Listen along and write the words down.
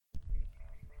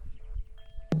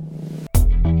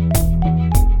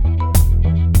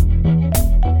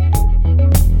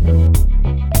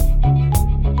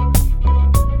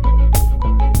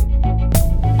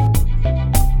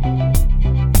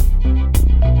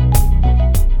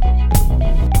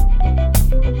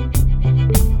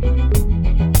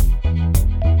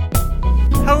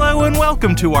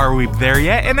Welcome to Are We There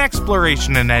Yet? An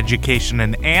exploration and education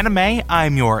in anime.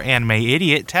 I'm your anime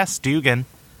idiot, Tess Dugan.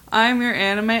 I'm your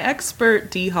anime expert,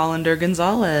 D. Hollander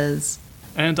Gonzalez.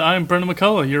 And I'm Brendan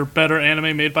McCullough, your better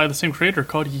anime made by the same creator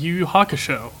called Yu Yu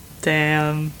Hakusho.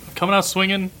 Damn. Coming out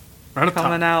swinging right up top.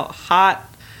 Coming out hot.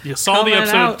 You saw the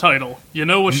episode title. You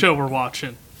know what show we're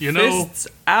watching. You know. Fists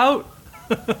out.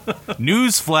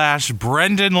 Newsflash,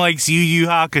 Brendan likes Yu Yu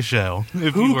Hakusho,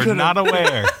 if you were not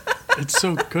aware. It's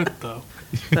so good, though.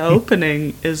 The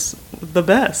opening is the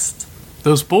best.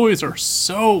 Those boys are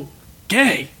so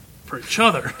gay for each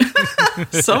other.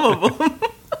 Some of them.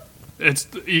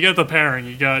 You got the pairing.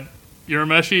 You got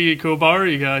Urameshi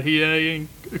Kuwabara, you got Hiei and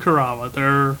Kurama.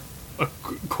 They're a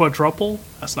quadruple?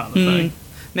 That's not a thing.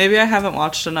 Maybe I haven't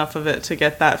watched enough of it to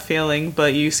get that feeling,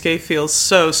 but Yusuke feels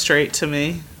so straight to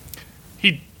me.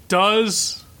 He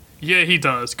does. Yeah, he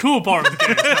does. Kuwabara is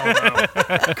gay as hell, though.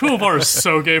 Kuwabara is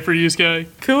so gay for Yusuke.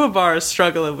 Kuwabara is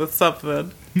struggling with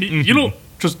something. You don't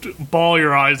just bawl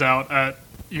your eyes out at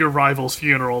your rival's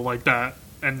funeral like that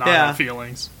and not have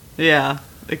feelings. Yeah,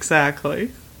 exactly.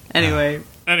 Anyway,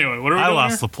 what are we doing I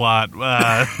lost here? the plot.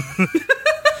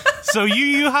 So Yu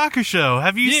Yu Hakusho,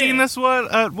 have you seen this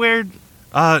one? We're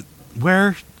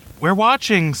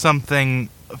watching something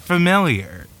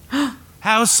familiar.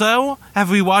 How so? Have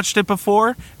we watched it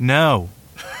before? No.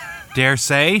 Dare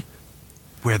say,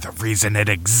 we're the reason it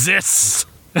exists.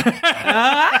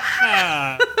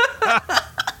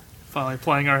 Finally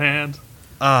playing our hand.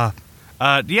 We're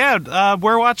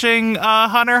watching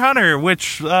Hunter x Hunter,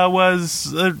 which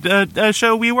was a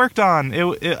show we worked on.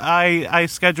 I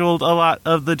scheduled a lot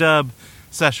of the dub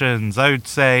sessions. I would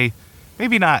say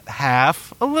maybe not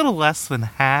half, a little less than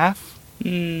half.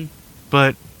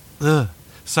 But,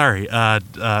 sorry,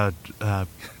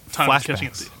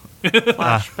 flashbacks.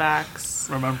 flashbacks.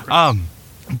 Remember.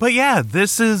 But yeah,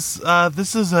 this is a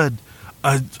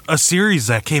series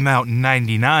that came out in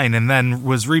 '99 and then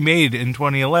was remade in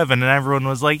 2011, and everyone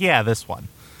was like, "Yeah, this one."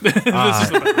 This is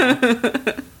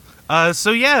the better.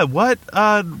 So yeah, what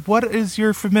is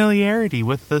your familiarity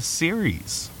with this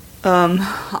series?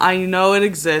 I know it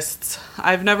exists.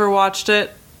 I've never watched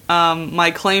it.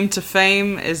 My claim to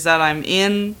fame is that I'm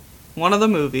in one of the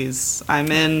movies.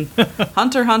 I'm in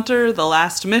Hunter x Hunter, The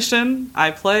Last Mission.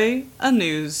 I play a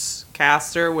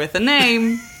newscaster with a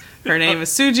name. Her name is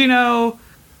Sujino.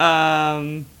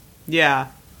 Yeah.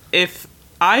 If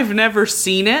I've never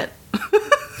seen it,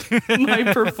 my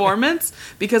performance,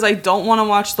 because I don't want to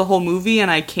watch the whole movie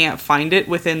and I can't find it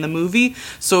within the movie.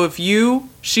 So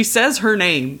she says her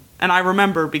name, and I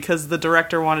remember because the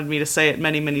director wanted me to say it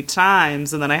many, many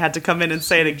times, and then I had to come in and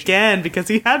say it again because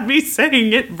he had me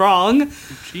saying it wrong.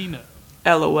 Gina.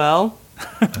 LOL.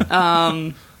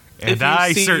 And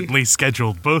I certainly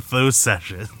scheduled both those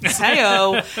sessions.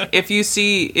 Heyo.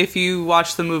 If you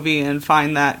watch the movie and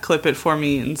find that, clip it for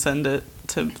me and send it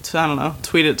to I don't know,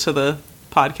 tweet it to the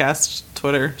podcast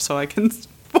Twitter so I can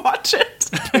watch it.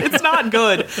 It's not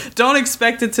good. Don't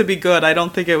expect it to be good. I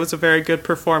don't think it was a very good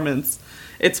performance.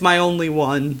 It's my only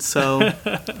one, so...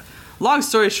 Long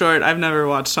story short, I've never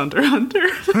watched Hunter x Hunter.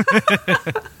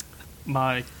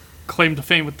 My claim to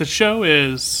fame with the show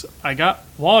is I got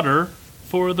water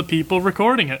for the people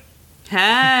recording it.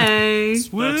 Hey!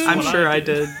 That's I'm what sure I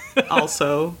did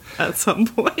also at some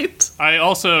point. I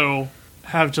also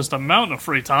have just a mountain of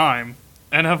free time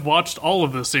and have watched all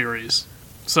of the series.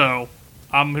 So,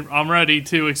 I'm ready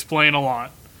to explain a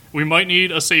lot. We might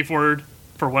need a safe word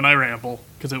for when I ramble,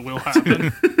 because it will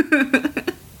happen.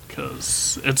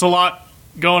 Because it's a lot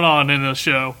going on in this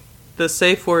show. The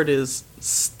safe word is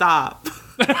stop.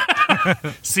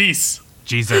 Cease.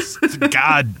 Jesus.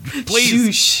 God.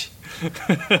 Please.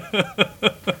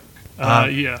 Shoosh.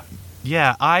 Yeah.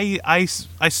 Yeah, I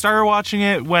started watching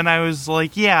it when I was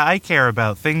like, yeah, I care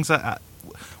about things.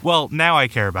 Well, now I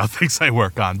care about things I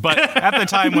work on. But at the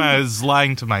time when I was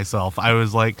lying to myself, I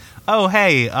was like, oh,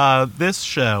 hey, this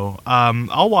show,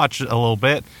 I'll watch it a little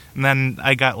bit. And then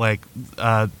I got like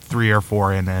 3 or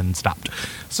 4 in and stopped.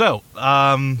 So,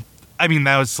 I mean,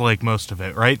 that was like most of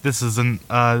it, right? This isn't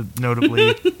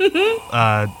notably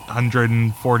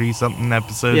 140-something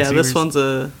episode Yeah, series.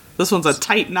 this one's a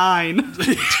tight 9.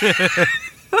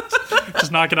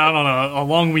 Just knock it out on a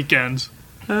long weekend.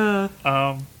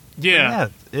 Yeah.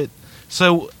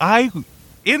 So I,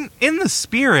 in the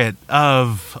spirit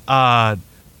of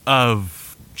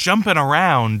jumping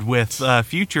around with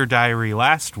Future Diary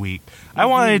last week, I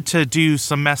wanted to do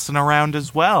some messing around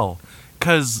as well.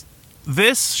 Because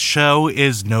this show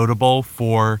is notable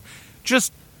for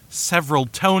just several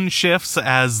tone shifts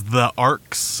as the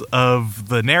arcs of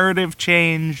the narrative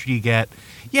change. You got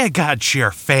your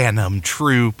Phantom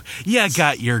Troop, you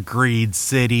got your Greed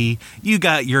City, you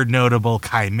got your notable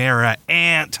Chimera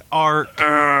Ant arc.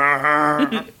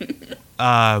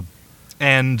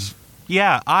 And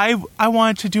yeah, I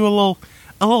wanted to do a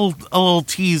little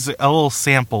teaser, a little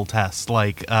sample test,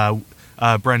 like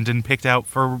Brendan picked out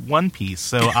for One Piece.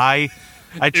 So I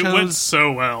chose. It went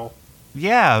so well.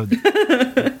 Yeah,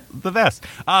 the best.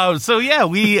 So yeah,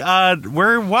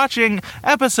 we're watching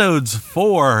episodes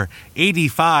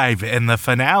 485 and the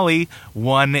finale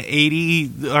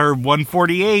 180 or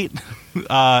 148.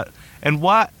 And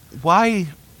why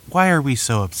are we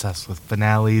so obsessed with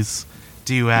finales?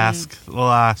 Do you ask? The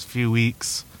last few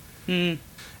weeks. And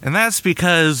that's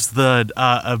because the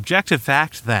objective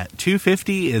fact that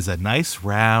 250 is a nice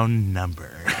round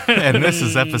number. And this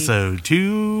is episode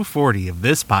 240 of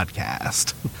this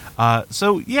podcast.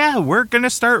 So, yeah, we're going to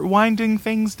start winding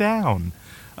things down.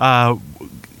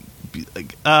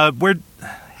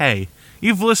 Hey,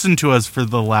 you've listened to us for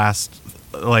the last,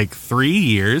 3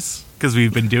 years, because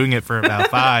we've been doing it for about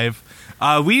 5.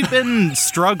 We've been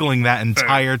struggling that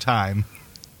entire time.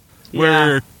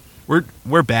 We're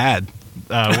bad.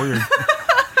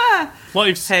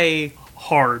 Life's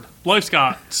hard. Life's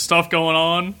got stuff going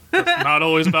on. It's not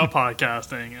always about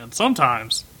podcasting, and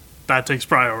sometimes that takes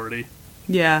priority.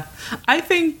 Yeah, I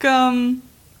think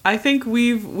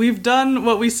we've done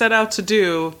what we set out to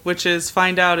do, which is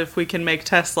find out if we can make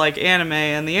tests like anime,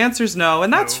 and the answer's no,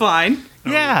 and that's fine.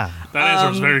 No, yeah, that answer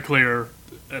was very clear.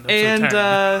 And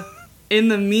in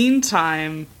the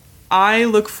meantime, I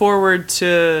look forward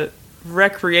to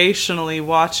recreationally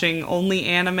watching only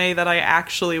anime that I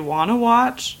actually want to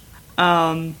watch.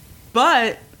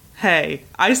 But hey,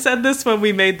 I said this when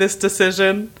we made this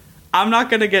decision. I'm not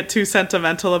going to get too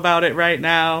sentimental about it right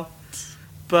now.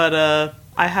 But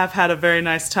I have had a very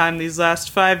nice time these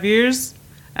last 5 years,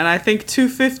 and I think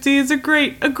 250 is a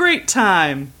great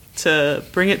time to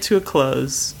bring it to a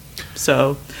close.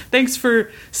 So, thanks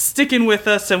for sticking with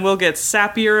us, and we'll get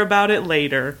sappier about it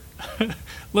later.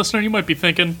 Listener, you might be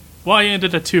thinking, why end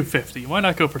it at 250? Why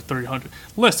not go for 300?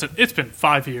 Listen, it's been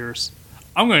 5 years.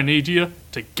 I'm going to need you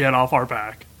to get off our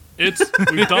back.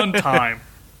 We've done time.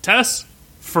 Tess,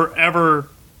 forever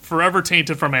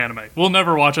tainted from anime. We'll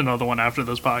never watch another one after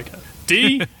this podcast.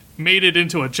 D made it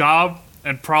into a job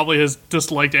and probably has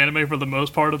disliked anime for the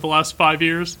most part of the last 5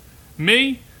 years.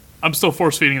 Me, I'm still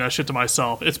force feeding that shit to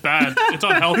myself. It's bad. It's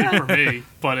unhealthy for me,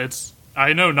 but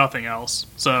I know nothing else.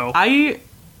 So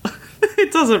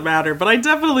it doesn't matter, but I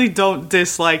definitely don't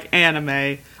dislike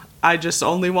anime. I just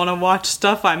only want to watch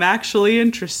stuff I'm actually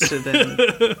interested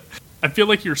in. I feel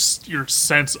like your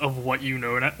sense of what you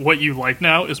know, what you like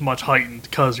now, is much heightened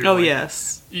because you're.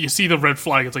 Yes. You see the red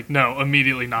flag. It's like, no,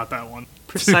 immediately not that one.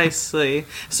 Precisely.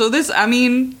 So this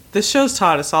show's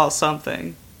taught us all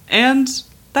something, and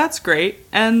that's great.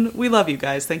 And we love you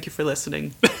guys. Thank you for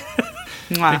listening.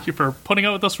 Thank you for putting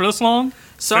up with us for this long.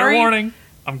 Sorry. Fair warning.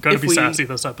 I'm going to be sassy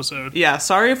this episode. Yeah,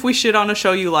 sorry if we shit on a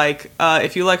show you like.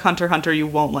 If you like Hunter x Hunter, you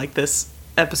won't like this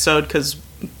episode because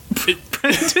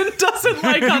Brendan doesn't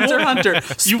like Hunter x Hunter.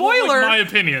 Spoiler! You won't like my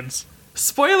opinions.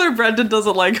 Spoiler, Brendan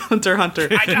doesn't like Hunter x Hunter.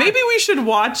 Maybe we should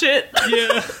watch it.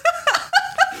 Yeah.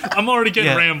 I'm already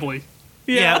getting rambly.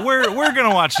 Yeah, we're going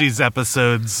to watch these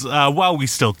episodes while we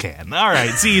still can. All right,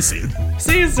 see you soon.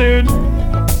 See you soon.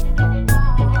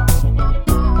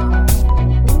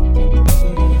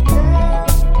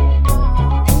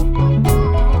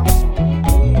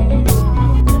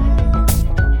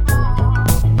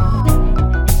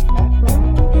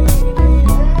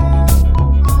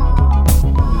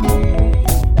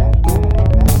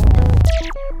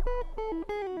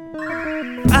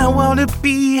 I want to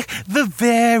be the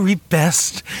very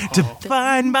best to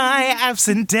find my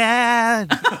absent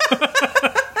dad.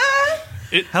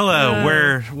 Hello,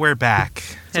 we're back.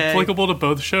 It's applicable to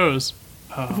both shows.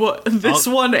 What, this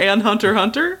one and Hunter x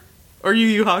Hunter? Or Yu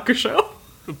Yu Hakusho?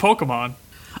 Pokemon.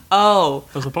 Oh,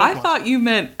 Pokemon. I thought you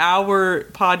meant our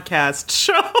podcast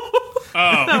show. Oh.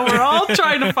 That we're all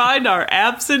trying to find our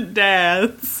absent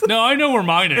dads. No, I know where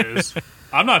mine is.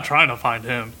 I'm not trying to find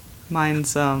him.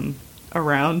 Mine's,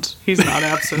 around. He's not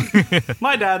absent.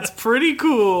 My dad's pretty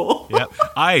cool. Yep.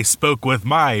 I spoke with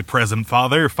my present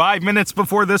father 5 minutes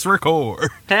before this record.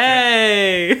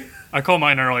 Hey! I called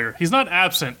mine earlier. He's not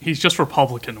absent. He's just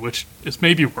Republican, which is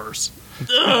maybe worse.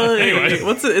 Anyway.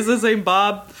 Is his name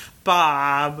Bob?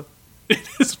 Bob. It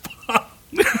is Bob.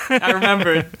 I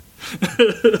remember.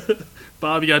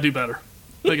 Bob, you gotta do better.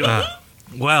 Take it up.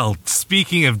 Well,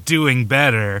 speaking of doing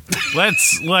better,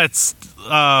 let's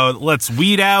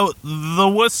weed out the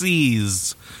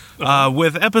wussies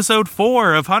with episode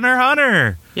 4 of Hunter x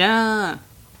Hunter. Yeah.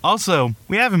 Also,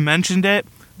 we haven't mentioned it.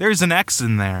 There's an X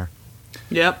in there.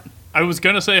 Yep. I was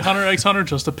gonna say Hunter x Hunter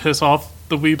just to piss off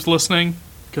the weebs listening,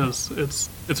 because it's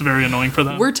very annoying for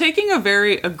them. We're taking a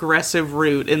very aggressive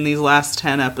route in these last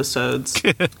 10 episodes.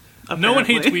 No one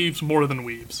hates apparently. weebs more than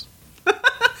weebs.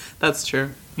 That's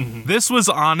true. This was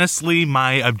honestly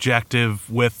my objective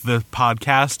with the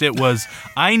podcast. It was,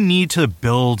 I need to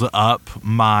build up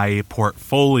my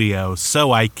portfolio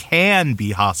so I can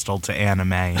be hostile to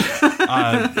anime.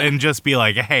 And just be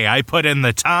like, hey, I put in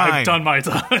the time. I've done my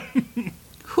time.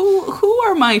 Who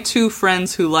are my two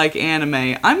friends who like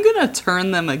anime? I'm gonna turn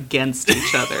them against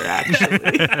each other,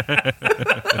 actually.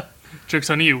 Joke's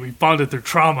on you. We bonded through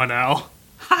trauma now.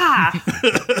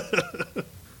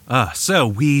 So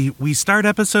we start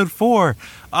episode 4.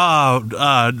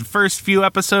 First few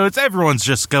episodes, everyone's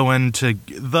just going to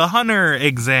the hunter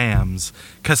exams,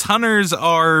 because hunters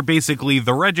are basically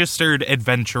the registered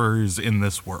adventurers in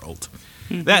this world.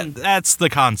 That's the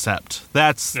concept.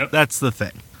 That's the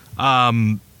thing.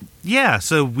 Yeah.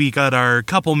 So we got our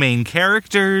couple main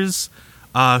characters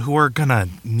who are gonna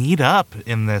meet up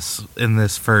in this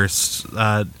first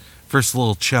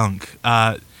little chunk.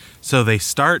 So they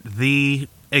start the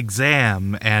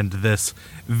exam, and this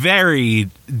very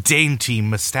dainty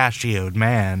mustachioed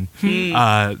man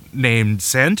named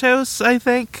Santos, I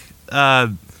think.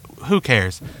 Who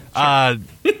cares?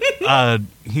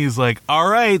 He's like, all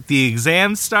right, the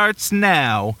exam starts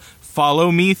now.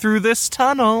 Follow me through this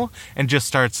tunnel, and just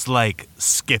starts like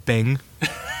skipping.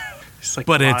 Like,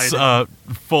 but it's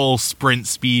full sprint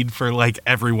speed for like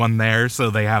everyone there, so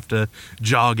they have to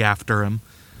jog after him.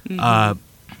 And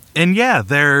yeah,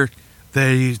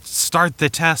 they start the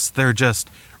test. They're just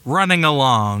running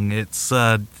along. It's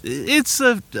a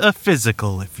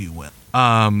physical, if you will.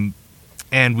 And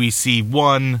we see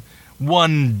one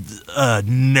nerd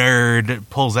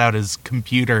pulls out his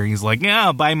computer. He's like,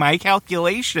 yeah, by my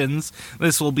calculations,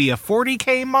 this will be a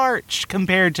 40K march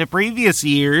compared to previous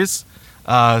years.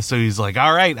 So he's like,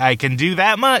 all right, I can do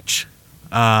that much.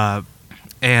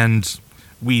 And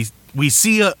we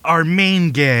see our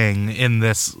main gang in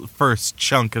this first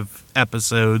chunk of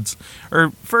episodes,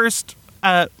 or first,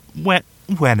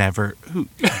 whenever.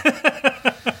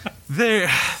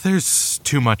 There's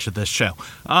too much of this show.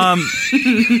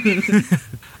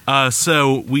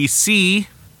 So we see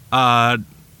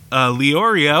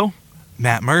Leorio,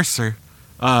 Matt Mercer.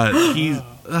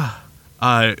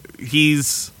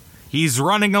 He's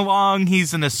running along.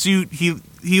 He's in a suit.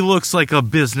 He looks like a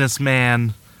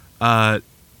businessman.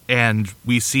 And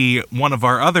we see one of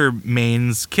our other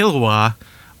mains, Killua,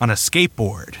 on a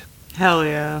skateboard. Hell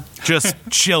yeah. Just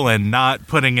chilling, not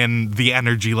putting in the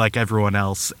energy like everyone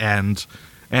else. And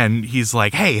he's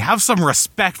like, hey, have some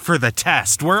respect for the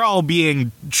test. We're all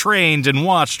being trained and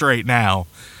watched right now.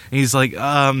 And he's like,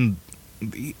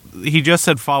 he just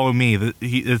said follow me.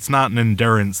 It's not an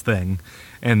endurance thing.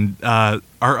 And our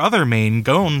other main,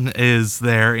 Gon, is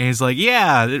there. And he's like,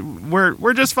 yeah,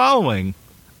 we're just following.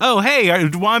 Oh, hey,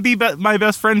 do you want to be my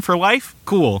best friend for life?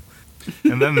 Cool.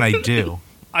 And then they do.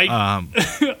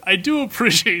 I do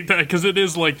appreciate that, because it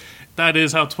is like, that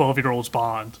is how 12-year-olds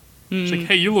bond. It's like,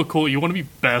 hey, you look cool. You want to be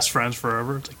best friends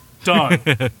forever? It's like, done.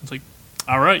 It's like,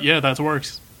 all right, yeah, that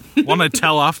works. Want to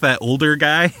tell off that older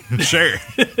guy? Sure.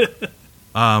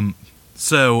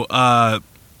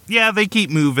 Yeah, they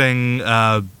keep moving.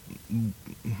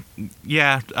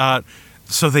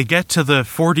 So they get to the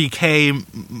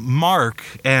 40K mark,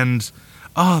 and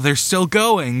they're still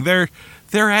going. They're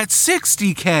at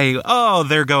 60K. Oh,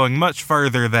 they're going much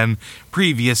farther than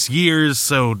previous years,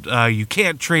 so you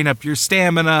can't train up your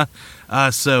stamina.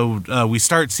 So we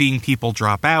start seeing people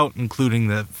drop out, including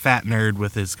the fat nerd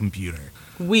with his computer.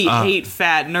 We hate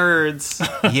fat nerds.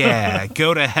 Yeah,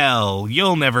 go to hell.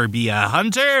 You'll never be a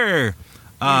hunter.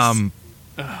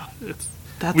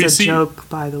 That's a joke,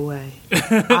 by the way.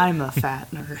 I'm a fat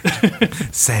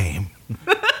nerd. Same.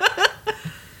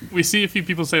 We see a few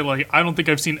people say, like, I don't think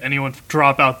I've seen anyone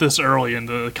drop out this early in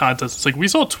the contest. It's like, we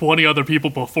saw 20 other people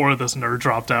before this nerd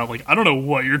dropped out. Like, I don't know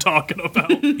what you're talking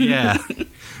about. Yeah.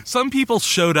 Some people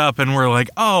showed up and were like,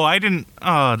 I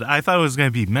thought it was going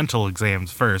to be mental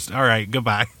exams first. All right,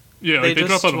 goodbye. Yeah, they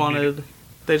just wanted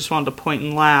to point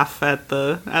and laugh at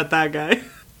that guy.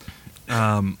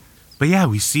 But yeah,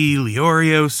 we see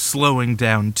Leorio slowing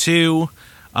down too.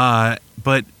 But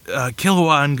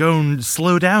Killua and Gon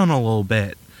slow down a little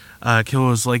bit.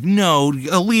 Killor's like, no,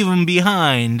 leave him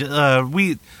behind.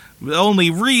 Only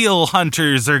real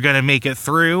hunters are gonna make it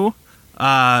through.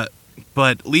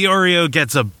 But Leorio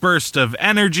gets a burst of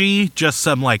energy, just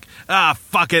some like,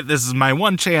 fuck it, this is my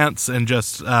one chance, and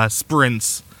just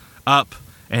sprints up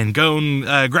and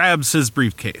grabs his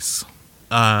briefcase.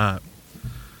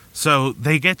 So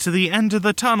they get to the end of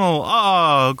the tunnel.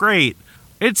 Oh, great.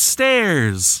 It's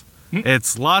stairs.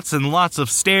 It's lots and lots of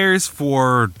stairs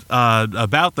for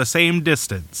about the same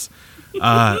distance.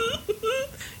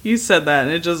 You said that,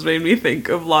 and it just made me think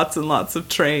of lots and lots of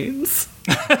trains.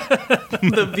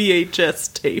 The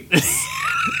VHS tapes.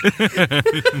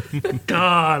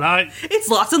 God, It's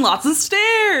lots and lots of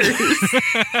stairs.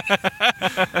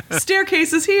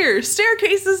 Staircases here,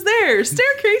 staircases there,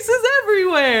 staircases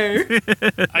everywhere.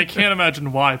 I can't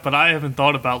imagine why, but I haven't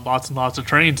thought about lots and lots of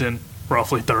trains in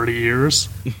roughly 30 years.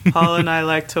 Paul and I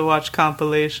like to watch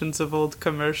compilations of old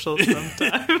commercials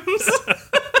sometimes.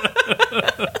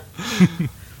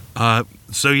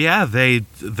 So yeah, they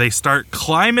start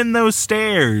climbing those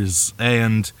stairs,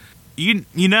 and you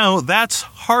know that's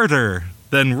harder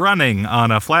than running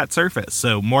on a flat surface.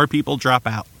 So more people drop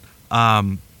out.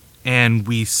 And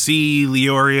we see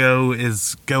Leorio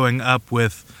is going up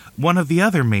with one of the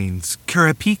other mains,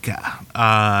 Kurapika.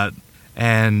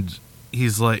 And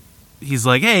he's like,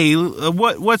 hey,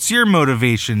 what's your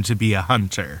motivation to be a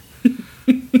hunter?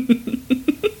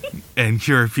 And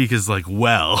Kurapika's like,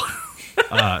 well.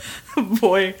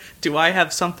 Boy, do I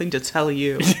have something to tell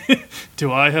you.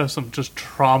 Do I have some just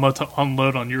trauma to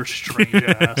unload on your strange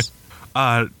ass?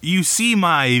 You see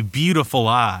my beautiful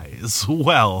eyes.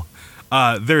 Well,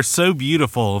 they're so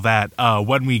beautiful that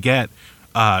when we get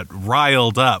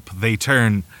riled up, they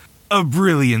turn a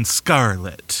brilliant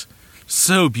scarlet.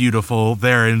 So beautiful,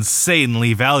 they're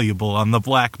insanely valuable on the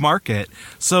black market.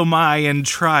 So my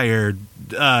entire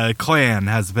clan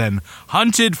has been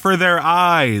hunted for their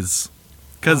eyes.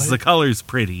 Because the color's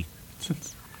pretty.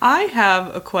 I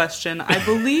have a question. I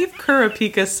believe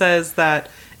Kurapika says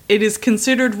that it is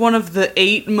considered one of the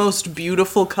 8 most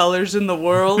beautiful colors in the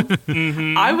world.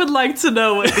 Mm-hmm. I would like to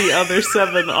know what the other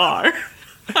 7 are.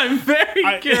 I'm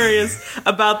very curious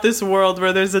about this world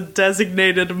where there's a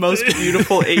designated most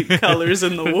beautiful 8 colors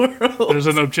in the world. There's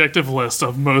an objective list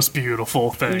of most beautiful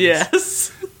things.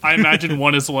 Yes. I imagine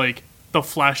one is like the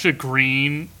flash of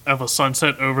green of a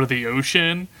sunset over the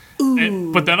ocean.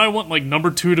 But then I want like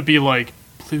number 2 to be like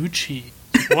blue cheese.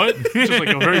 What? Just like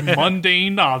a very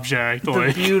mundane object. The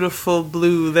like beautiful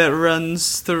blue that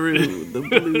runs through the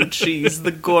blue cheese,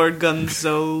 the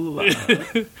gorgonzola.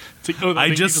 Like,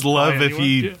 I just love if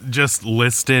he just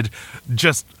listed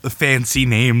just fancy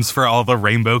names for all the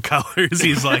rainbow colors.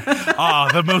 He's like,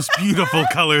 the most beautiful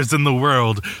colors in the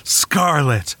world.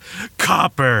 Scarlet,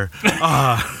 copper.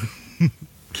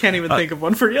 Can't even think of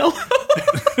one for yellow.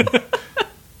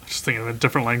 Just thinking of a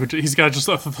different language. He's got just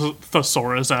a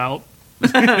thesaurus out.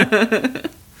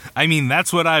 I mean,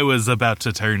 that's what I was about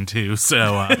to turn to,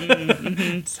 so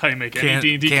That's how you make any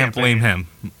D&D can't campaign. blame him.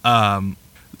 Anime.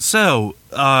 So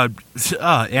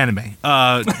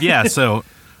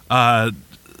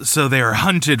they are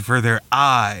hunted for their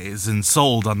eyes and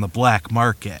sold on the black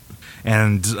market.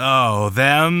 And,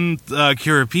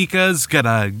 Kurapika's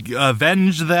gonna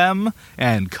avenge them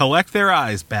and collect their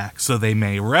eyes back so they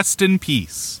may rest in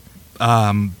peace.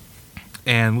 And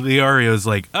Leorio's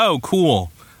like, oh,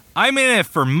 cool. I'm in it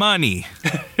for money.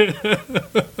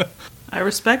 I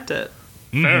respect it.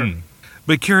 Fair. Mm-hmm.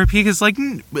 But Kurapika's like,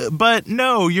 but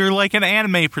no, you're like an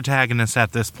anime protagonist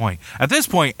at this point. At this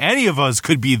point, any of us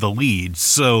could be the lead.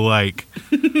 So, like,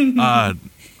 no,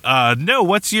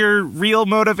 what's your real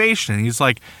motivation? He's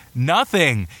like,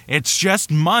 nothing. It's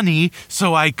just money,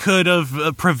 so I could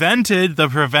have prevented the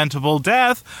preventable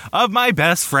death of my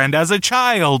best friend as a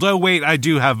child. Oh, wait, I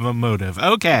do have a motive.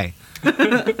 Okay.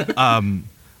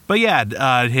 But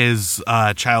yeah, his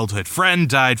childhood friend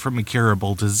died from a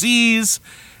curable disease.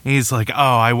 And he's like,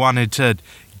 oh, I wanted to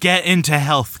get into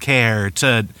healthcare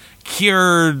to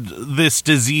cure this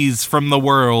disease from the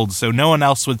world so no one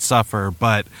else would suffer.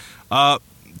 But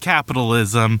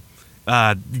capitalism,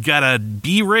 gotta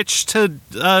be rich to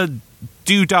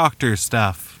do doctor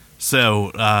stuff.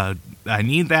 So I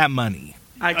need that money.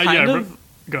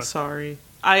 Sorry.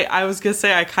 I was gonna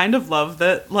say, I kind of love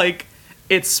that, like,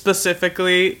 it's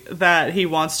specifically that he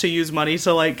wants to use money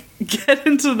to, like, get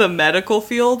into the medical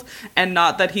field, and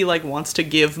not that he, like, wants to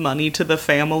give money to the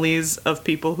families of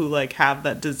people who, like, have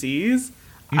that disease.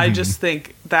 Mm-hmm. I just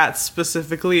think that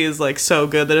specifically is, like, so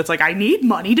good that it's like, I need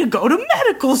money to go to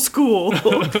medical school.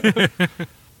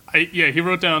 He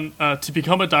wrote down, to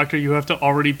become a doctor, you have to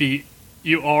already be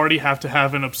you already have to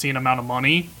have an obscene amount of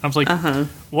money. I was like,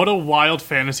 what a wild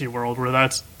fantasy world where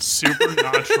that's super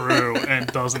not true and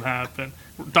doesn't happen.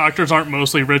 Doctors aren't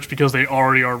mostly rich because they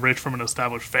already are rich from an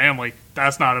established family.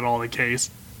 That's not at all the case.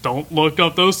 Don't look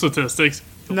up those statistics.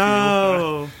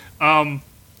 No.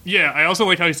 Yeah, I also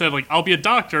like how he said, like, I'll be a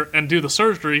doctor and do the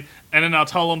surgery, and then I'll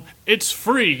tell them, it's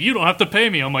free, you don't have to pay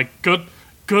me. I'm like, good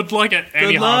luck at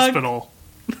any hospital.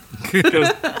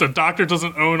 Because the doctor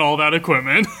doesn't own all that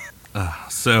equipment.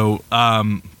 So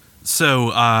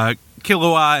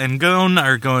Killua and Gon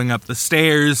are going up the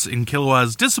stairs, and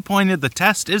Killua's disappointed the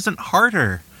test isn't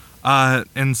harder.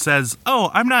 And says,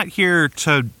 "Oh, I'm not here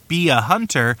to be a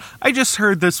hunter. I just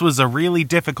heard this was a really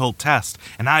difficult test,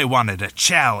 and I wanted a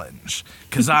challenge.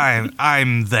 'Cause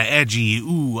I'm the edgy.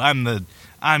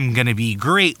 I'm gonna be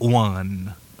great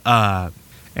one."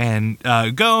 And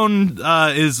Gon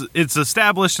it's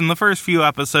established in the first few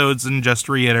episodes and just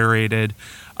reiterated.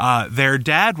 Their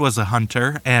dad was a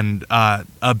hunter and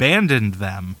abandoned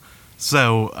them,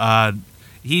 so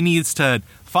he needs to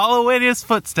follow in his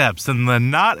footsteps in the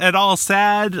not at all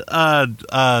sad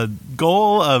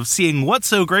goal of seeing what's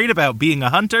so great about being a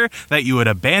hunter that you would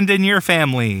abandon your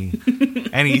family.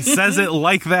 And he says it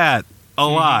like that a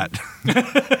lot.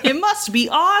 It must be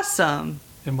awesome.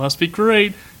 It must be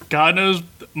great. God knows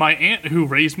my aunt who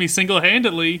raised me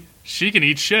single-handedly, she can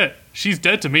eat shit. She's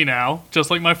dead to me now, just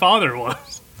like my father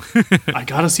was. I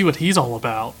gotta see what he's all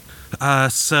about.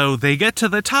 So they get to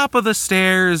the top of the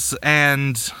stairs,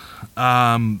 and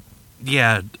they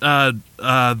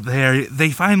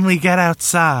finally get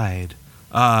outside.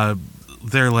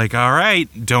 They're like, all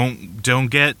right, don't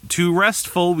get too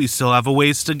restful. We still have a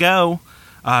ways to go.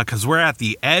 'Cause we're at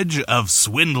the edge of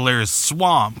Swindler's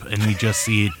Swamp, and we just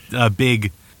see a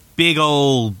big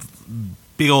old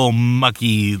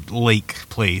mucky lake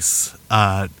place.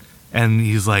 And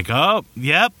he's like, oh,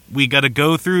 yep, we gotta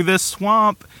go through this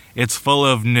swamp. It's full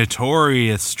of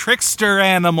notorious trickster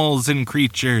animals and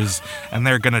creatures, and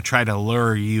they're gonna try to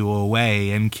lure you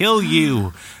away and kill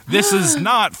you. This is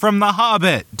not from The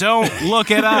Hobbit. Don't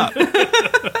look it up.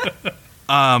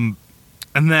 And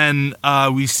then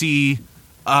we see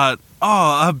a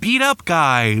beat-up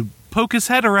guy poke his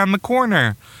head around the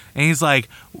corner. And he's like,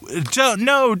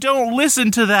 don't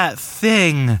listen to that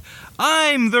thing.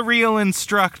 I'm the real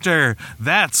instructor.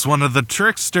 That's one of the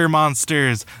trickster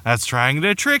monsters that's trying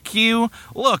to trick you.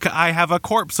 Look, I have a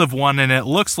corpse of one, and it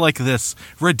looks like this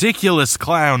ridiculous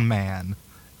clown man.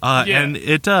 And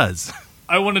it does.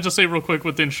 I wanted to say real quick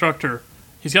with the instructor,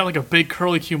 he's got like a big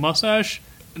curly Q mustache.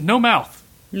 No mouth.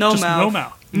 No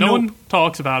mouth. No one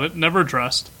talks about it. Never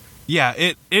addressed. Yeah,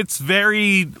 it's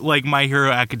very like My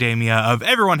Hero Academia of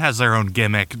everyone has their own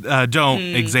gimmick. Don't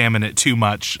examine it too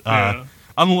much.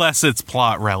 Unless it's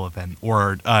plot relevant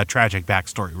or tragic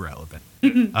backstory relevant.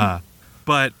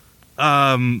 But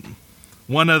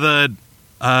one of the,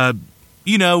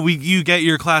 you get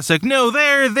your classic, no,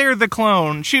 they're the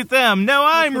clone, shoot them, no,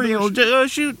 I'm real, don't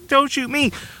shoot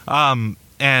me.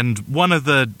 And one of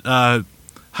the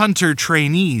hunter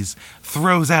trainees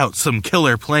throws out some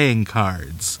killer playing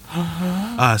cards.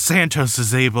 Santos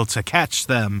is able to catch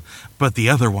them, but the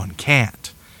other one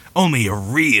can't. Only a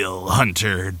real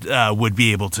hunter would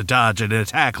be able to dodge an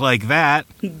attack like that.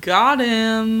 Got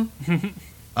him.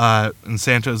 And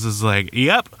Santos is like,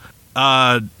 yep.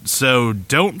 So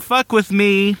don't fuck with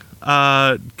me,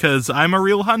 'cause I'm a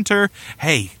real hunter.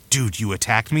 Hey, dude, you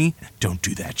attacked me? Don't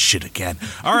do that shit again.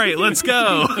 All right, let's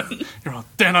go. You're on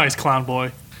thin ice, clown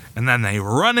boy. And then they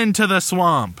run into the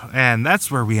swamp, and that's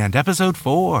where we end episode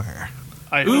 4.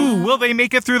 Will they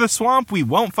make it through the swamp? We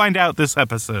won't find out this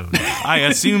episode. I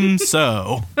assume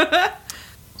so.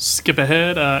 Skip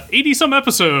ahead, 80-some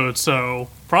episodes, so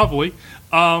probably.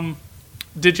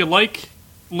 Did you like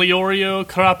Leorio,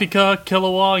 Karapika,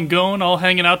 Killua, and Gon all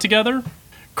hanging out together?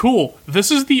 Cool.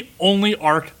 This is the only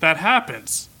arc that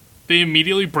happens. They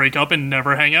immediately break up and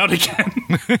never hang out again.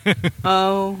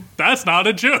 Oh. That's not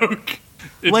a joke.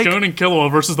 It's like, Gon and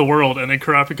Killua versus the world, and then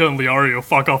Karapika and Leorio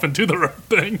fuck off and do the right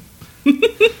thing.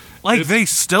 They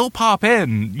still pop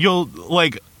in.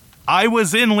 I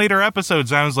was in later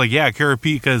episodes and I was like, yeah,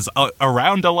 Karapika's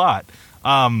around a lot.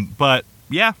 But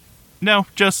yeah, no,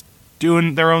 just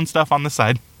doing their own stuff on the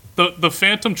side. The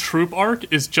Phantom Troop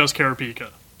arc is just Karapika.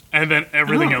 And then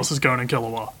everything else is Gon and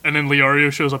Killua. And then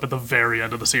Leorio shows up at the very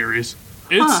end of the series.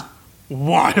 It's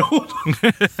wild.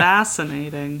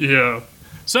 Fascinating. Yeah.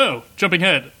 So, jumping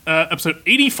ahead, episode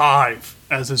 85,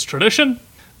 as is tradition.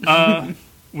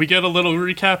 We get a little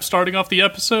recap starting off the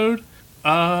episode.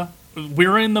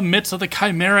 We're in the midst of the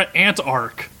Chimera Ant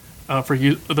arc. For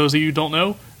those of you who don't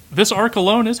know, this arc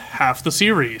alone is half the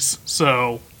series.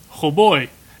 So, oh boy.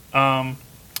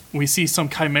 We see some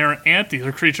chimera ant. These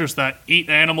are creatures that eat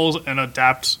animals and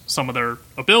adapt some of their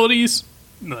abilities,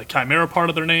 the chimera part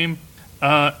of their name.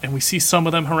 And we see some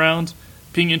of them around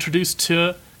being introduced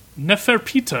to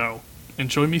Neferpito.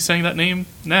 Enjoy me saying that name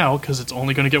now, because it's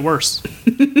only going to get worse.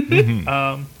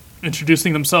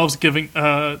 Introducing themselves,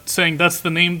 saying that's the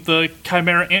name the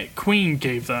chimera ant queen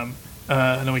gave them.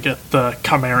 And then we get the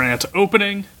chimera ant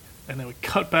opening, and then we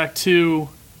cut back to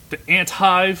the ant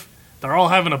hive. They're all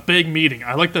having a big meeting.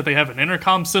 I like that they have an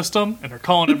intercom system, and they're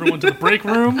calling everyone to the break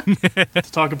room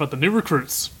to talk about the new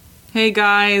recruits. Hey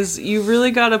guys, you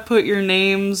really gotta put your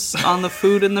names on the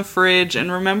food in the fridge,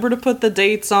 and remember to put the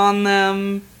dates on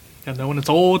them. And then when it's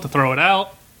old, to throw it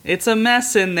out. It's a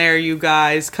mess in there, you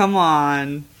guys. Come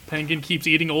on. Penguin keeps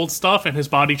eating old stuff, and his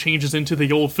body changes into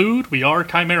the old food. We are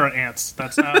chimera ants.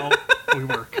 That's how we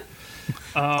work.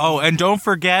 And don't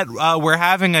forget, we're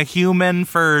having a human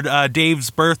for Dave's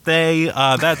birthday.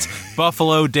 That's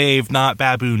Buffalo Dave, not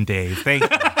Baboon Dave. Thank you.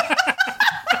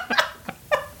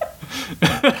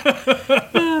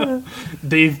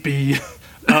 Dave B.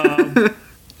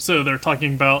 So they're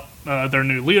talking about their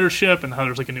new leadership and how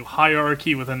there's like a new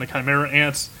hierarchy within the chimera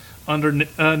ants under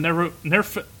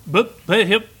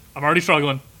I'm already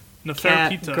struggling.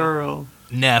 Cat girl.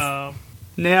 Neff.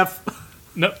 Neff.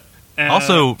 Nope.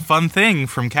 Also, fun thing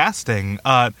from casting,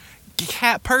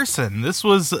 cat person. This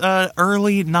was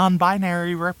early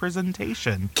non-binary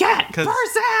representation. Cat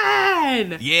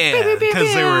person! Yeah,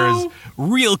 because there was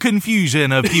real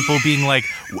confusion of people being like,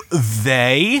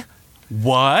 they?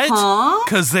 What? Huh?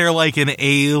 Because they're like an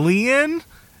alien?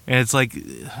 And it's like...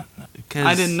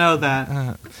 I didn't know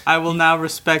that. I will now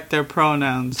respect their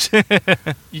pronouns.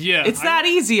 Yeah. It's that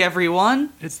easy,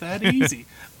 everyone. It's that easy.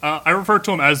 I refer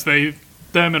to them as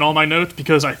them in all my notes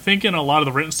because I think in a lot of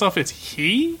the written stuff it's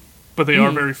he, but they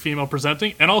are very female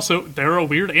presenting. And also, they're a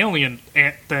weird alien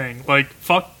ant thing. Like,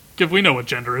 fuck if we know what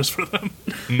gender is for them.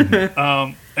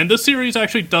 And this series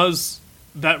actually does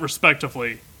that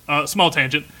respectively. Small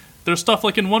tangent. There's stuff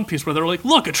like in One Piece where they're like,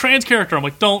 look, a trans character. I'm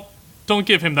like, don't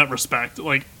give him that respect.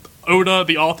 Like, Oda,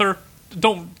 the author,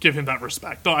 don't give him that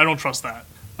respect. I don't trust that.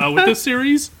 With this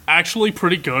series, actually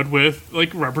pretty good with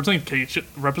like representation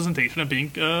and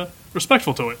being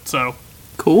respectful to it. So,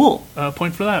 cool.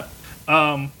 Point for that.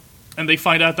 And they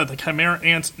find out that the chimera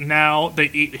ants now they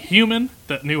eat a human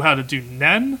that knew how to do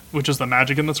Nen, which is the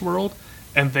magic in this world,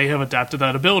 and they have adapted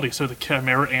that ability. So the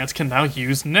chimera ants can now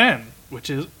use Nen, which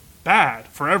is bad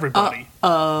for everybody.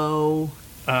 The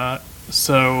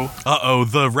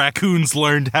raccoons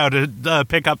learned how to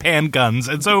pick up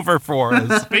handguns. It's over for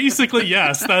us. Basically,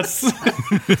 yes. That's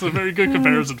a very good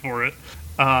comparison for it.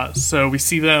 So we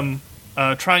see them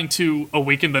trying to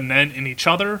awaken the Nen in each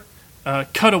other.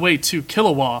 Cut away to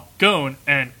Killua, Gon,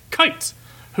 and Kite,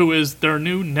 who is their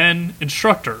new Nen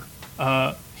instructor.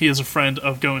 He is a friend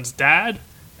of Gon's dad,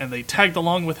 and they tagged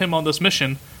along with him on this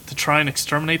mission to try and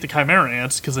exterminate the chimera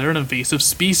ants because they're an invasive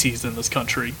species in this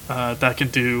country that can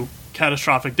do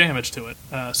catastrophic damage to it.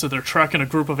 So they're tracking a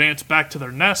group of ants back to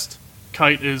their nest.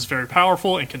 Kite is very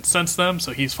powerful and can sense them,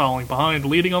 so he's following behind,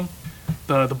 leading them.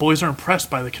 The boys are impressed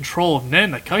by the control of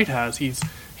Nen that Kite has. He's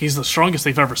the strongest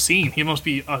they've ever seen. He must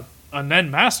be a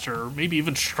Nen master, maybe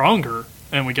even stronger.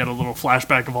 And we get a little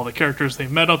flashback of all the characters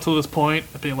they've met up to this point,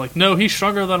 being like, no, he's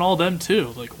stronger than all them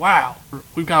too. Like, wow,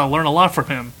 we've got to learn a lot from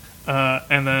him.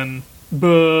 And then,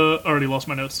 already lost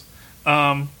my notes.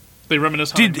 They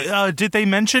reminisce. Did they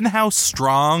mention how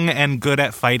strong and good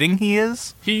at fighting he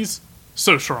is? He's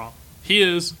so strong. He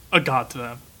is a god to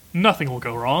them. Nothing will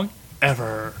go wrong,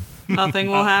 ever. Nothing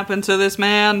will happen to this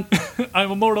man.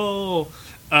 I'm immortal.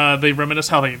 They reminisce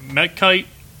how they met Kite.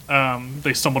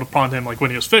 They stumbled upon him like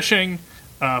when he was fishing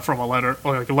from a letter,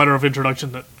 like a letter of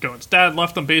introduction that Gon's dad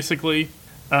left them, basically.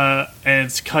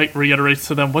 And Kite reiterates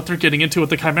to them what they're getting into with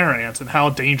the chimera ants and how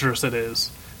dangerous it is.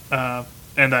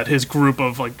 And that his group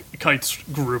of, like, Kite's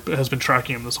group has been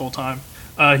tracking him this whole time.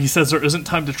 He says there isn't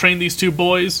time to train these two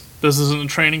boys. This isn't a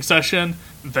training session.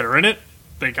 They're in it.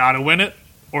 They gotta win it,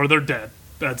 or they're dead.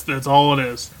 That's all it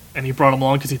is. And he brought them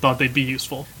along because he thought they'd be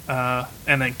useful.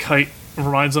 And then Kite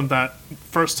reminds them that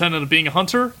first tenet of being a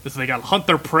hunter is they gotta hunt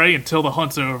their prey until the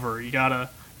hunt's over.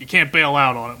 You can't bail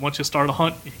out on it. Once you start a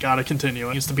hunt, you gotta continue.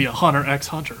 It used to be a hunter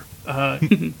ex-hunter.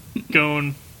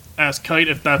 Gon asked Kite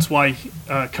if that's why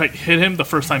Kite hit him the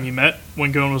first time he met,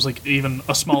 when Gon was like even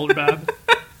a smaller bab.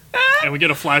 And we get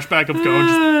a flashback of Gon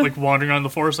just like wandering around the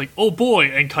forest like, oh boy,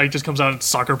 and Kite just comes out and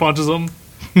sucker punches him.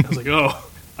 I was like,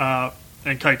 oh.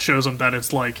 And Kite shows him that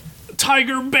it's like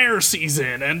tiger bear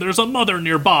season and there's a mother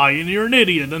nearby and you're an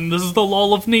idiot and this is the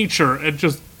law of nature, and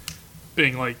just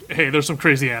being like, hey, there's some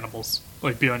crazy animals,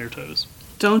 like, be on your toes.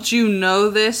 Don't you know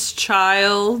this,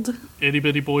 child? Itty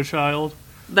bitty boy child.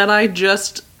 That I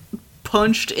just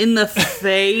punched in the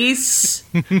face?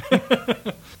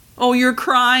 Oh, you're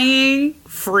crying?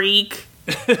 Freak.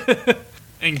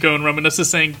 And Gon reminisces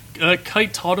saying,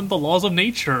 Kite taught him the laws of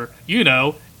nature. You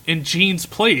know, in Gene's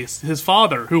place, his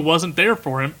father, who wasn't there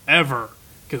for him ever.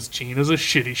 Because Gene is a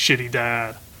shitty, shitty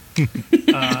dad.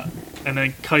 And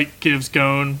then Kite gives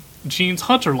Gon Gene's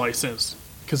hunter license.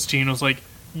 Because Gene was like,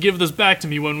 give this back to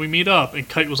me when we meet up. And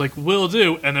Kite was like, will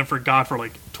do. And then forgot for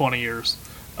like 20 years.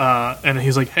 And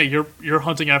he's like, hey, you're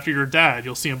hunting after your dad.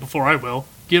 You'll see him before I will.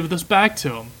 Give this back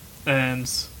to him.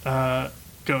 And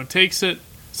Gon takes it.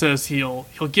 Says he'll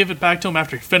give it back to him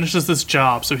after he finishes this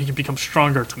job so he can become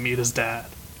stronger to meet his dad.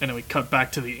 And then we cut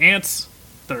back to the ants.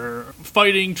 They're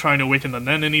fighting, trying to awaken the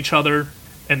Nen in each other.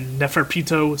 And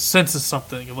Neferpito senses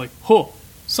something of like,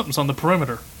 something's on the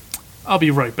perimeter. I'll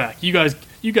be right back. You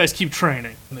guys keep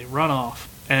training. And they run off.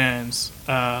 And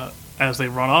as they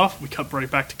run off, we cut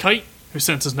right back to Kite, who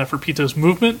senses Neferpito's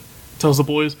movement, tells the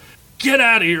boys, get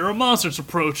out of here, a monster's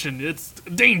approaching, it's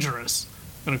dangerous.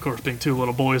 And of course, being two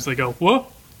little boys, they go, whoa,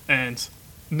 and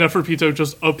Neferpito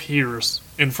just appears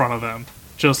in front of them.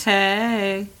 Just,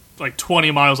 hey. Like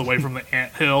 20 miles away from the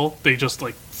anthill, they just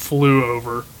like flew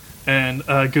over. And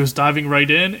goes diving right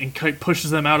in, and Kite pushes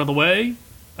them out of the way,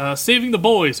 saving the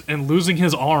boys and losing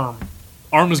his arm.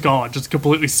 Arm is gone, just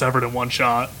completely severed in one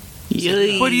shot.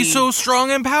 Yay. But he's so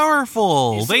strong and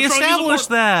powerful. They established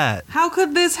that. How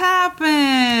could this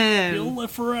happen? He'll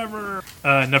live forever.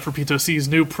 Neferpito sees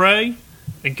new prey,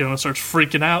 and Gon starts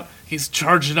freaking out. He's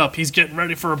charging up. He's getting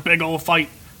ready for a big old fight.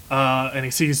 And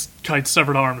he sees Kite's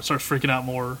severed arm and starts freaking out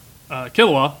more.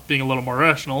 Killua, being a little more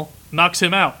rational, knocks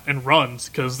him out and runs,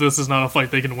 because this is not a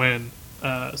fight they can win.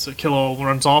 So Killua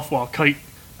runs off while Kite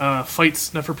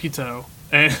fights Neferpito.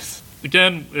 And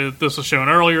again, this was shown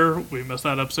earlier. We missed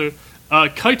that episode.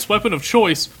 Kite's weapon of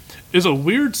choice is a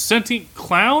weird sentient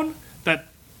clown that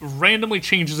randomly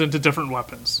changes into different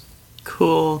weapons.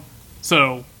 Cool.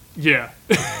 So, yeah.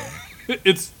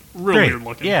 It's real Great. weird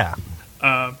looking. Yeah.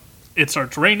 It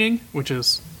starts raining, which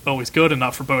is always good and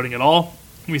not foreboding at all.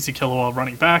 We see Killua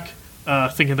running back,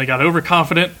 thinking they got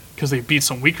overconfident because they beat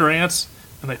some weaker ants,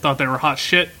 and they thought they were hot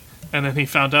shit. And then he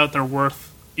found out they're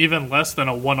worth even less than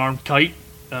a one-armed kite.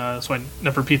 That's why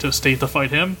Neferpito stayed to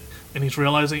fight him. And he's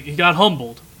realizing, he got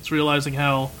humbled. He's realizing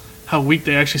how weak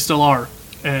they actually still are.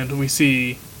 And we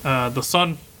see the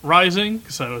sun rising,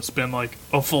 so it's been like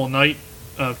a full night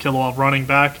of Killua running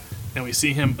back. And we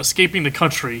see him escaping the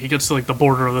country. He gets to like the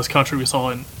border of this country we saw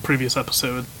in previous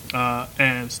episode.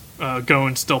 And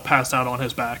Gon still passed out on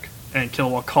his back. And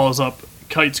Killua calls up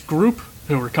Kite's group,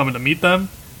 who were coming to meet them,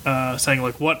 saying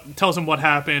like tells him what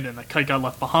happened, and that Kite got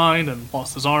left behind and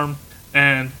lost his arm.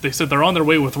 And they said they're on their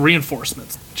way with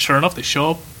reinforcements. Sure enough, they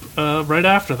show up right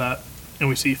after that. And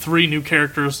we see 3 new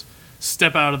characters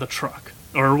step out of the truck.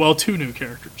 Or, well, 2 new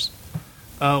characters.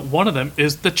 One of them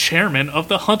is the chairman of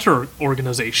the Hunter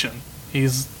organization.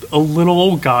 He's a little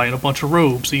old guy in a bunch of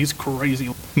robes. He's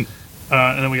crazy. And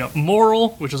then we got Moral,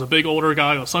 which is a big older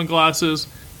guy with sunglasses.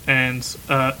 And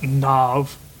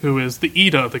Nav, who is the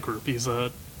Ida of the group. He's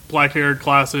a black-haired,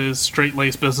 glasses,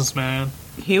 straight-laced businessman.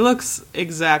 He looks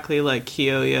exactly like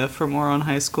Kyoya from Moron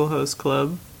High School Host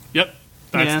Club. Yep,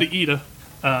 that's Yeah. the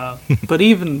Ida. But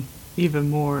even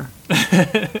more.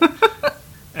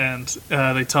 And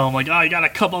they tell him, like, you got a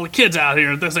couple of kids out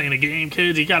here. This ain't a game,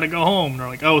 kids. You got to go home. And they're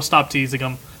like, oh, stop teasing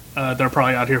them. They're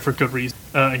probably out here for good reason.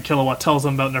 And Killua tells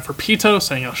them about Neferpito,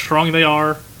 saying how strong they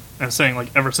are. And saying,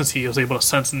 like, ever since he was able to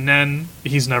sense Nen,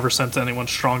 he's never sensed anyone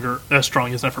as strong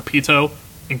as Neferpito,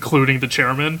 including the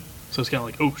chairman. So it's kind of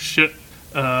like, oh, shit.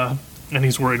 And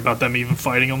he's worried about them even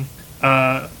fighting him.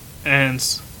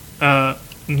 And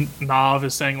Nav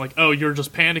is saying, like, oh, you're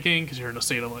just panicking because you're in a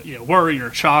state of, worry, you're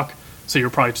in shock. So you're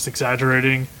probably just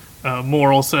exaggerating.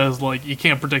 Moral says, like, you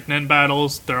can't predict Nen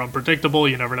battles. They're unpredictable.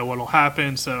 You never know what'll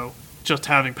happen. So just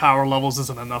having power levels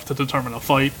isn't enough to determine a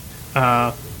fight.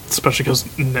 Especially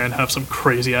because Nen have some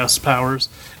crazy-ass powers.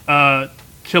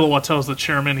 Killua tells the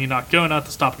chairman he's not going out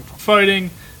to stop him from fighting.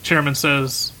 Chairman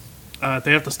says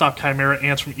they have to stop chimera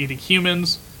ants from eating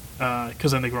humans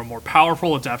because then they grow more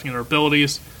powerful, adapting their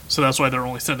abilities. So that's why they're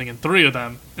only sending in 3 of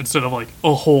them instead of, like,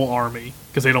 a whole army.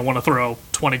 Because they don't want to throw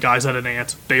 20 guys at an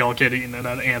ant. They all get eaten, and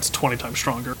that ant's 20 times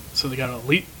stronger. So they got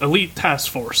an elite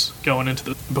task force going into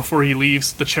the... Before he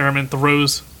leaves, the chairman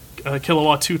throws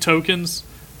Killua 2 tokens,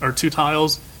 or 2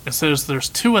 tiles, and says there's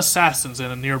 2 assassins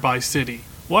in a nearby city.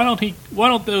 Why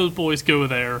don't those boys go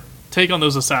there, take on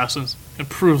those assassins, and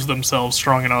prove themselves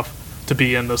strong enough to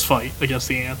be in this fight against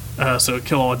the ant? So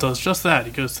Killua does just that.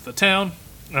 He goes to the town,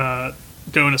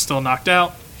 Gon is still knocked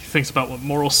out. He thinks about what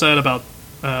Moral said about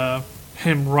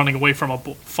him running away from a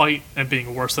fight and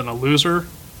being worse than a loser,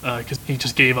 because he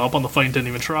just gave up on the fight and didn't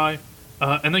even try.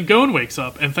 And then Gon wakes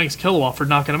up and thanks Killua for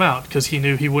knocking him out, because he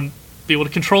knew he wouldn't be able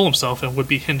to control himself and would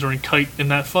be hindering Kite in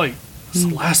that fight. It's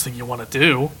the last thing you want to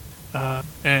do.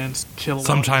 And Killua...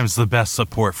 Sometimes the best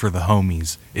support for the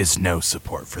homies is no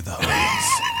support for the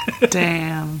homies.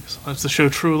 Damn. Sometimes to show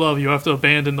true love, you have to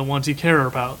abandon the ones you care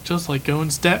about, just like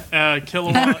Gon's dad.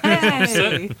 Killua is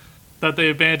upset that they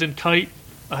abandoned Kite.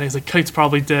 He's like, Kite's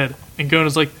probably dead. And Gon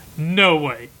is like, no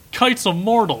way. Kite's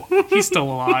immortal. He's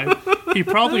still alive. He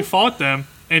probably fought them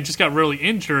and just got really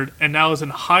injured and now is in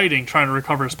hiding trying to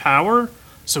recover his power.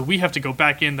 So we have to go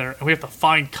back in there and we have to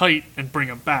find Kite and bring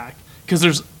him back.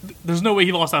 Because there's no way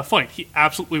he lost that fight. He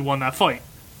absolutely won that fight.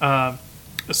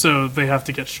 So they have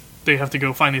to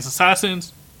go find these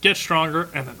assassins, get stronger,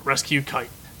 and then rescue Kite.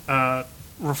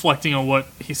 Reflecting on what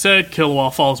he said,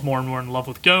 Killua falls more and more in love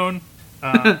with Gon.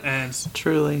 And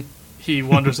Truly. he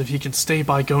wonders if he can stay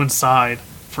by Gon's side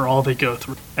for all they go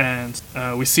through. And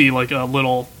we see like a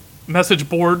little message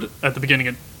board at the beginning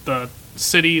of the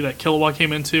city that Killua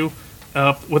came into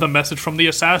with a message from the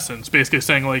assassins, basically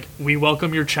saying like, we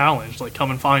welcome your challenge, like come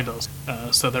and find us.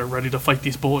 So they're ready to fight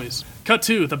these boys. Cut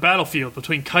to the battlefield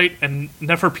between Kite and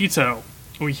Neferpito.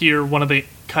 We hear one of the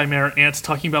Chimera ants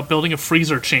talking about building a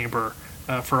freezer chamber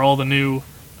for all the new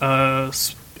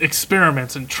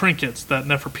experiments and trinkets that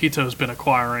Neferpito's been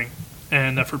acquiring.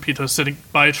 And Neferpito's sitting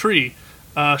by a tree,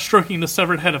 stroking the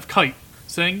severed head of Kite,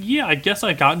 saying, yeah, I guess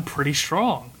I've gotten pretty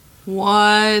strong.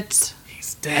 What?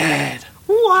 He's dead.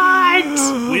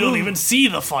 What? We don't even see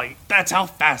the fight. That's how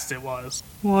fast it was.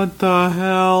 What the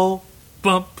hell?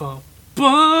 Bum, bum,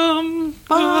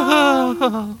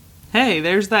 bum. Hey,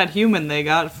 there's that human they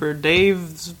got for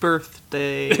Dave's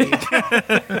birthday.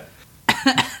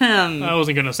 I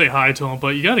wasn't going to say hi to him,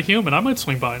 but you got a human. I might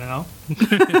swing by now.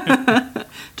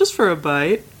 Just for a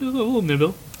bite. A little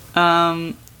nibble.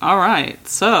 Alright,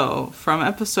 so from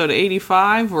episode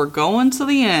 85, we're going to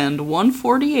the end.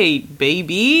 148,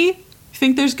 baby. You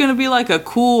think there's going to be like a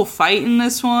cool fight in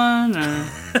this one? Or?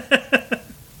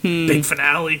 Big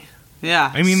finale.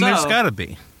 Yeah. I mean, there's gotta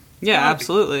be. Yeah,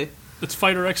 absolutely. It's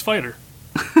Fighter X Fighter.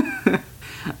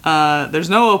 There's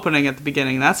no opening at the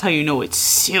beginning. That's how you know it's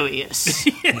serious.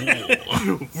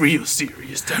 Real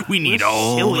serious. We need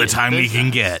all the time we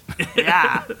can get.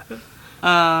 Yeah.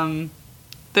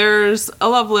 There's a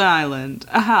lovely island,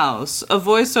 a house, a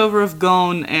voiceover of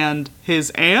Gon and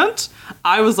his aunt.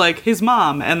 I was like, his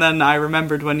mom, and then I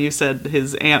remembered when you said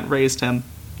his aunt raised him.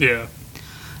 Yeah.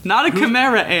 Not a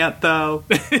Chimera aunt, though.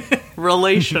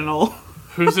 Relational.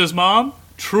 Who's his mom?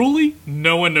 Truly,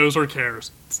 no one knows or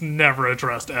cares. It's never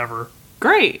addressed ever.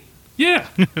 Great. Yeah.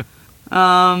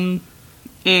 And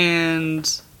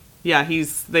yeah,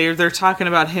 they're talking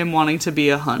about him wanting to be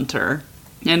a hunter.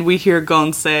 And we hear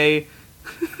Gon say,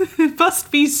 it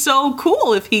must be so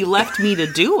cool if he left me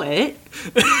to do it.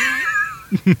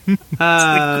 It's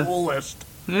the coolest.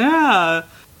 Yeah.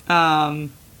 And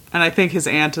I think his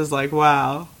aunt is like,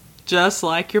 wow, just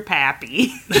like your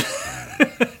pappy.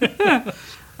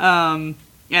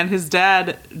 And his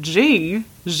dad, Gene,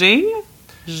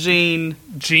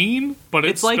 but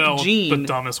it's like spelled Gene. the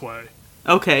dumbest way.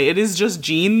 Okay, it is just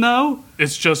Gene, though?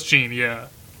 It's just Gene, yeah.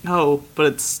 Oh,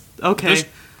 but it's... Okay.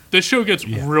 This show gets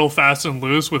real fast and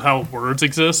loose with how words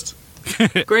exist.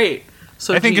 Great.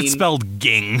 So I think Gene. it's spelled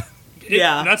ging.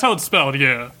 Yeah. That's how it's spelled,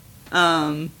 yeah.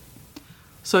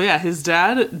 So yeah, his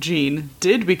dad, Gene,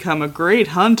 did become a great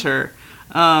hunter.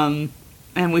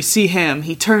 And we see him.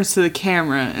 He turns to the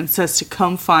camera and says to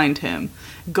come find him.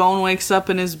 Gon wakes up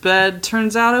in his bed.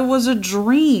 Turns out it was a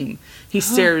dream. He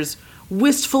stares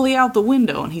wistfully out the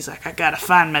window and he's like, I gotta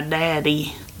find my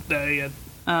daddy.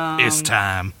 It's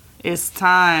time. It's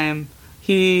time.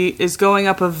 He is going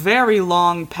up a very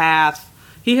long path.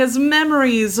 He has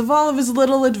memories of all of his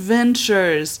little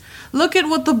adventures. Look at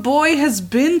what the boy has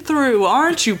been through.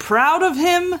 Aren't you proud of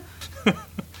him?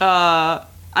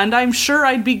 And I'm sure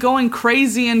I'd be going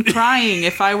crazy and crying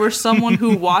if I were someone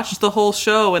who watched the whole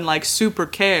show and, like, super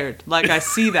cared. Like, I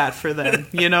see that for them,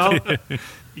 you know?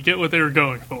 You get what they were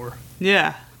going for.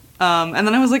 Yeah. And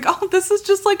then I was like, oh, this is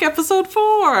just like episode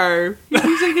 4. He's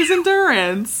using his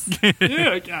endurance.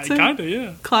 Yeah, kind of,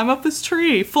 yeah. Climb up this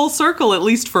tree. Full circle, at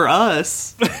least for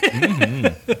us.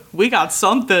 We got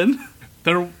something.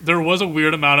 There was a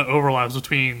weird amount of overlaps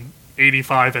between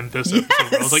 85 and this episode.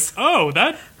 Where I was like, oh,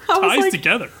 that ties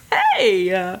together. Hey!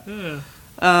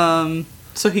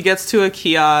 So he gets to a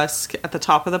kiosk at the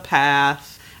top of the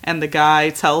path, and the guy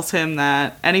tells him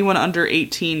that anyone under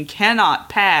 18 cannot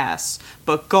pass,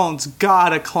 but Gon's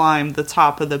gotta climb the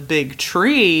top of the big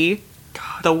tree,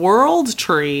 the world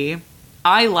tree.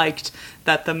 I liked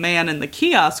that the man in the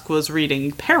kiosk was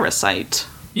reading Parasite,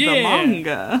 the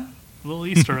manga. Little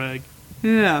Easter egg.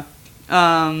 Yeah.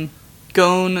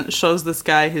 Gon shows this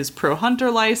guy his pro hunter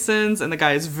license, and the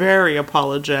guy is very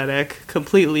apologetic,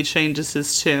 completely changes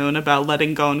his tune about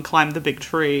letting Gon climb the big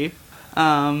tree.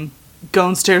 Gon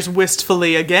stares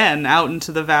wistfully again out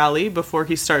into the valley before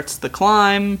he starts the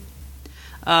climb,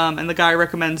 and the guy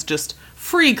recommends just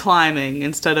free climbing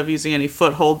instead of using any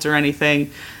footholds or anything.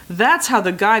 That's how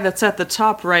the guy that's at the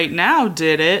top right now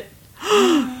did it.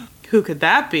 Who could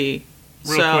that be?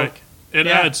 Real quick, it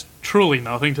adds truly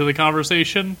nothing to the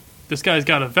conversation. This guy's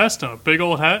got a vest and a big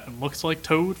old hat and looks like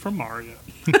Toad from Mario.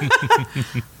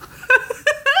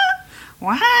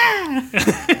 Wow.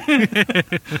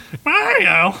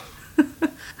 Mario!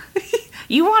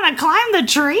 You want to climb the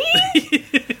tree?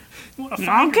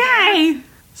 Okay.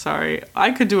 Sorry,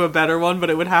 I could do a better one, but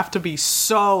it would have to be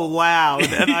so loud,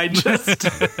 and I just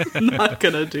not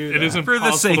gonna do that. It isn't For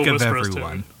the sake to of whisper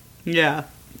everyone. Yeah.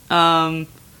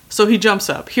 So he jumps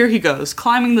up. Here he goes,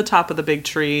 climbing the top of the big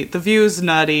tree. The view is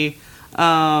nutty.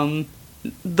 The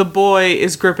boy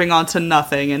is gripping onto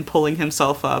nothing and pulling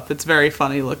himself up. It's very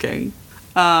funny looking.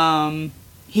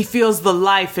 He feels the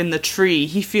life in the tree.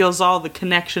 He feels all the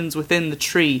connections within the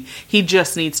tree. He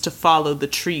just needs to follow the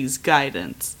tree's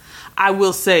guidance. I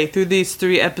will say, through these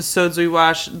 3 episodes we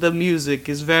watched, the music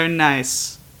is very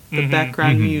nice. The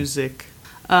background music.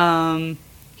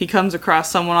 He comes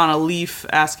across someone on a leaf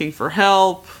asking for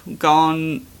help.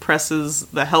 Gon presses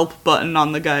the help button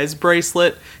on the guy's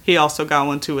bracelet. He also got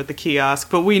one too at the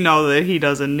kiosk, but we know that he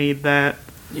doesn't need that.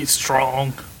 He's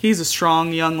strong. He's a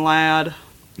strong young lad.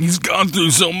 He's gone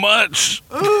through so much.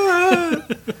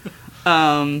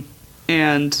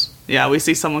 And yeah, we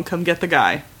see someone come get the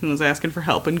guy who was asking for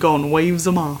help, and Gon waves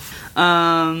him off.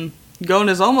 Gon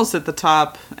is almost at the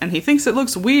top, and he thinks it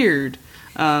looks weird.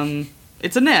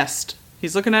 It's a nest.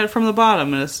 He's looking at it from the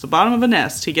bottom, and it's the bottom of a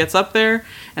nest. He gets up there,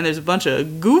 and there's a bunch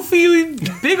of goofy,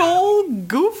 big old,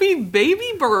 goofy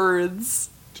baby birds.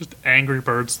 Just angry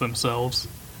birds themselves.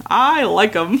 I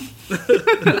like them.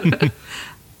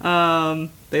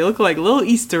 They look like little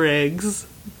Easter eggs.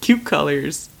 Cute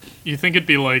colors. You think it'd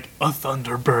be like a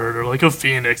thunderbird or like a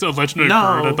phoenix, a legendary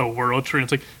bird at the world tree.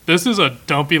 It's like, this is a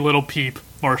dumpy little peep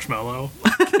marshmallow.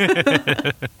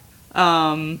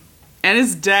 And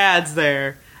his dad's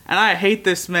there. And I hate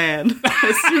this man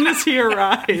as soon as he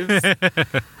arrives.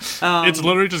 It's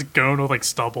literally just Gon with like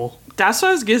stubble. That's what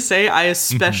I was going to say. I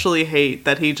especially hate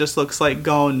that he just looks like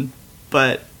Gon,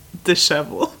 but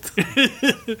disheveled.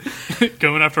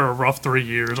 Going after a rough 3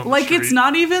 years on the Like, street. it's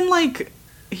not even like...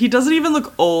 He doesn't even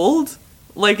look old.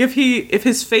 Like, if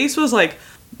his face was like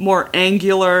more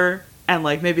angular and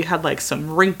like maybe had like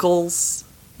some wrinkles...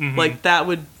 Like, that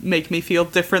would make me feel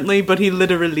differently, but he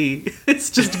literally, it's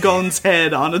just Gon's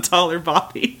head on a taller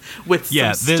body with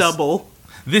some stubble.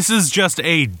 This is just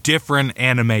a different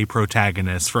anime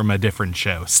protagonist from a different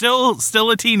show.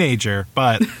 Still a teenager,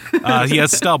 but he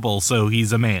has stubble, so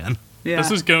he's a man. Yeah.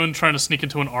 This is Gon trying to sneak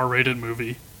into an R-rated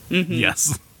movie.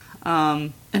 Yes.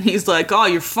 And he's like, oh,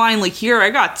 you're finally here.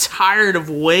 I got tired of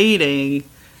waiting.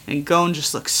 And Gon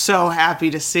just looks so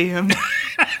happy to see him.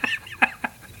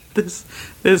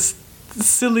 This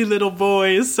silly little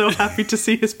boy is so happy to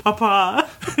see his papa.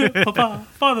 Papa,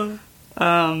 father.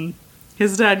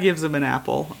 His dad gives him an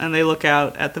apple, and they look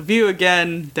out at the view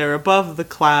again. They're above the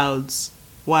clouds.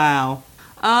 Wow.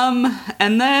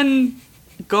 And then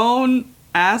Gon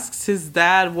asks his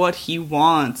dad what he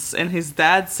wants, and his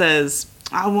dad says,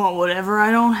 I want whatever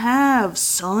I don't have,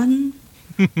 son.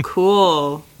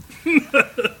 Cool.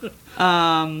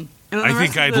 I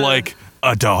think I'd like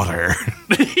a daughter.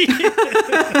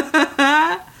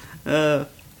 The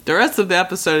rest of the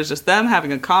episode is just them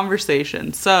having a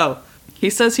conversation. So, he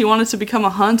says he wanted to become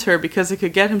a hunter because it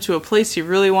could get him to a place he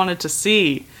really wanted to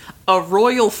see. A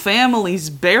royal family's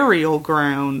burial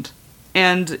ground.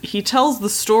 And he tells the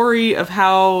story of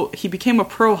how he became a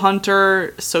pro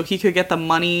hunter so he could get the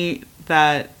money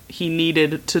that he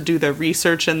needed to do the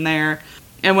research in there.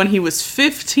 And when he was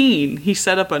 15, he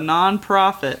set up a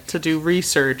non-profit to do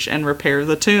research and repair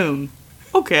the tomb.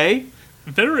 Okay.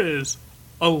 There is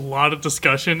a lot of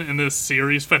discussion in this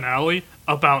series finale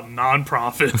about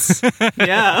non-profits.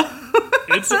 Yeah.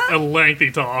 It's a lengthy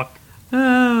talk.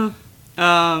 And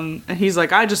he's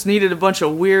like, I just needed a bunch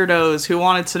of weirdos who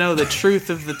wanted to know the truth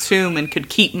of the tomb and could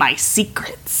keep my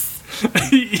secrets.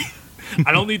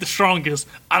 I don't need the strongest.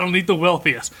 I don't need the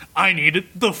wealthiest. I needed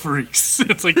the freaks.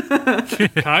 It's like,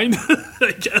 kind of,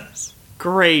 I guess.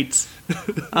 Great.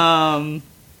 And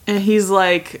he's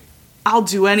like, I'll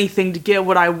do anything to get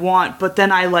what I want, but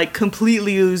then I, like,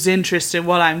 completely lose interest in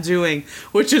what I'm doing,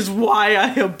 which is why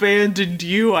I abandoned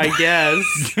you, I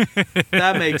guess.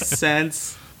 That makes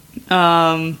sense.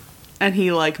 And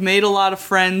he, like, made a lot of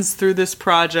friends through this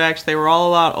project. They were all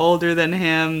a lot older than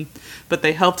him, but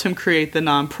they helped him create the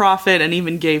nonprofit and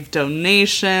even gave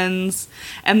donations.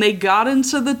 And they got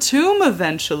into the tomb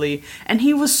eventually, and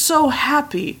he was so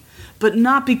happy, but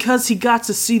not because he got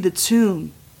to see the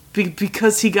tomb.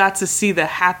 Because he got to see the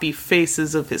happy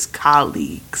faces of his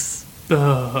colleagues.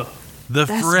 The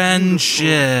That's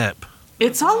friendship. Beautiful.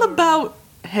 It's all about,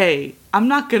 hey, I'm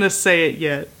not going to say it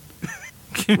yet.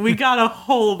 We got to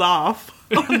hold off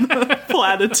on the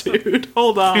platitude.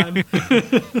 Hold on.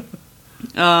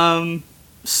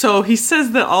 So he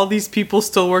says that all these people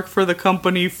still work for the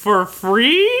company for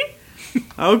free?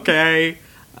 Okay.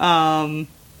 And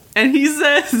he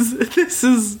says this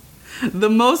is...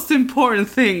 The most important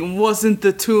thing wasn't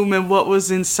the tomb and what was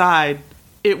inside.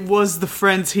 It was the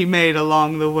friends he made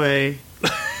along the way.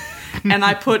 And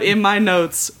I put in my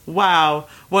notes, wow,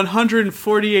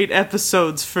 148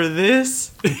 episodes for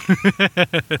this?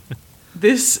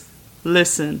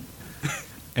 Listen.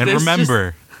 And this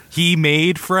remember, he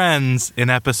made friends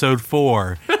in episode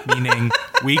 4, meaning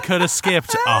we could have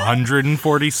skipped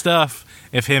 140 stuff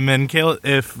if him and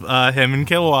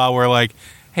Killua were like,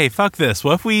 hey, fuck this.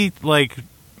 What if we, like,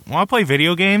 want to play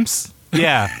video games?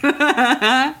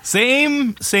 Yeah.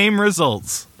 Same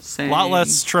results. Same. A lot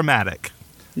less traumatic.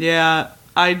 Yeah.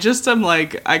 I'm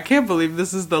like, I can't believe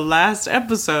this is the last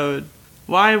episode.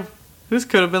 Why? This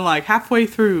could have been, like, halfway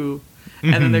through.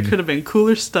 And then there could have been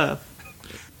cooler stuff.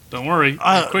 Don't worry.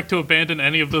 I'm quick to abandon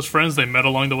any of those friends they met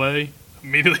along the way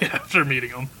immediately after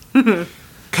meeting them.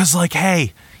 Because, like,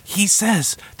 hey, he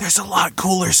says there's a lot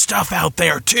cooler stuff out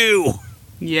there, too.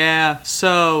 Yeah,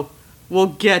 so we'll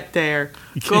get there.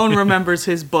 Gon remembers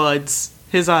his buds.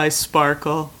 His eyes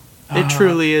sparkle. It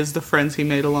truly is the friends he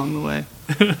made along the way.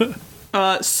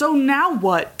 So now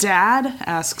what, Dad?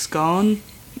 Asks Gon.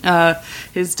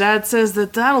 His dad says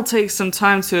that'll take some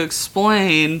time to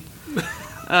explain.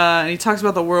 And he talks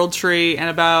about the world tree and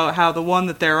about how the one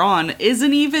that they're on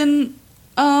isn't even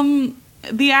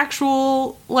the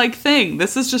actual, like, thing.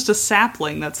 This is just a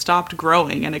sapling that stopped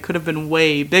growing, and it could have been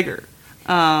way bigger.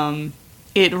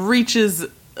 It reaches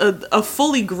a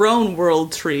fully grown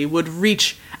world tree would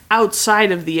reach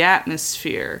outside of the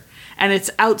atmosphere, and it's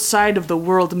outside of the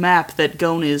world map that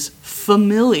Gon is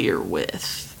familiar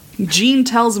with. Jean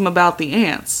tells him about the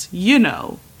ants,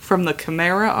 from the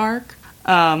Chimera arc,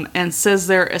 and says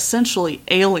they're essentially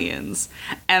aliens,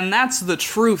 and that's the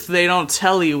truth they don't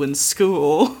tell you in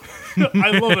school.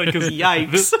 I love it because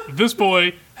Yikes. This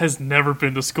boy has never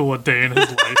been to school a day in his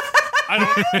life.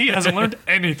 He hasn't learned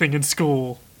anything in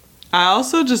school. I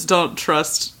also just don't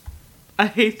trust... I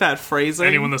hate that phrasing.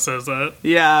 Anyone that says that.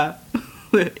 Yeah.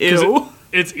 Ew.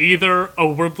 It's either a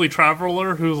worldly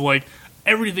traveler who's like,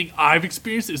 everything I've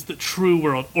experienced is the true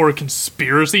world, or a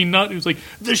conspiracy nut who's like,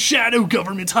 the shadow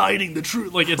government's hiding the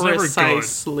truth. Like, it's never good.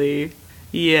 Precisely.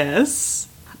 Yes.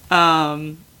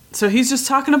 So he's just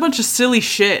talking a bunch of silly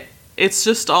shit. It's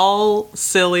just all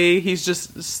silly. He's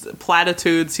just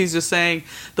platitudes. He's just saying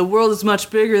the world is much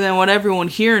bigger than what everyone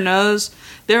here knows.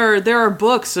 There are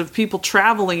books of people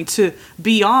traveling to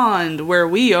beyond where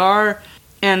we are,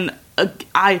 and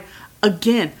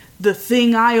the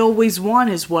thing I always want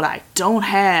is what I don't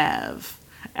have.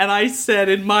 And I said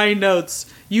in my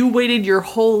notes, you waited your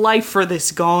whole life for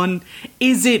this, Gon.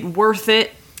 Is it worth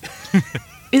it?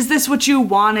 Is this what you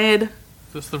wanted?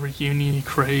 Is this the reunion you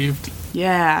craved?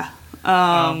 Yeah.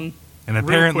 And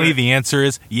apparently the answer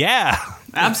is yeah.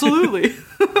 Absolutely.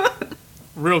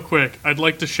 Real quick, I'd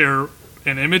like to share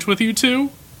an image with you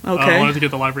two. Okay. I wanted to get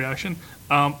the live reaction.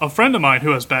 A friend of mine who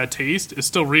has bad taste is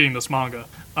still reading this manga.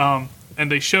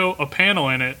 And they show a panel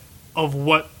in it of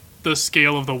what the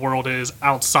scale of the world is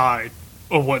outside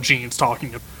of what Gene's talking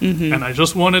about. Mm-hmm. And I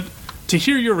just wanted to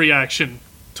hear your reaction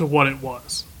to what it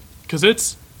was. Because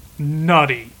it's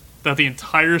nutty that the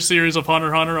entire series of Hunter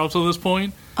x Hunter up to this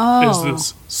point is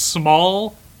this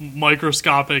small,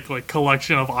 microscopic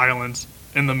collection of islands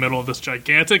in the middle of this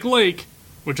gigantic lake,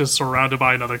 which is surrounded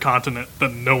by another continent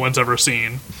that no one's ever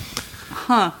seen.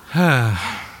 Huh.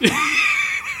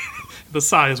 The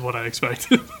size is what I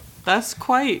expected. That's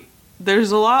quite...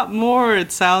 There's a lot more,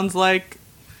 it sounds like.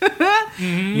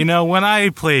 You know, when I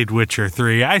played Witcher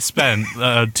 3, I spent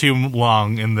too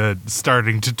long in the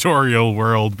starting tutorial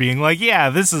world being like, yeah,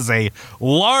 this is a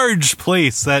large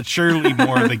place that surely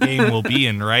more of the game will be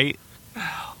in, right?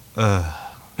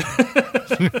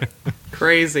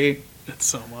 Crazy. It's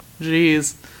so much.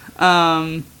 Jeez.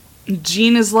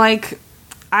 Jean is like,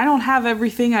 I don't have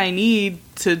everything I need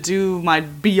to do my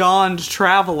beyond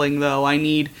traveling, though. I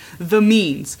need the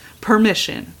means,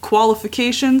 permission,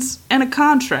 qualifications, and a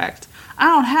contract. I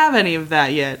don't have any of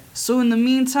that yet. So in the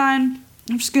meantime,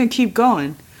 I'm just gonna keep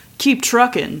going. Keep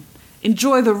trucking.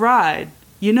 Enjoy the ride.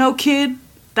 You know, kid?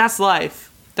 That's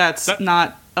life. That's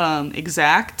not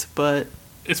exact, but...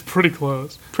 It's pretty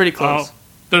close. Pretty close.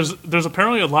 There's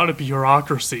apparently a lot of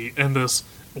bureaucracy in this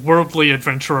worldly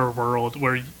adventurer world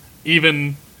where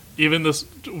even this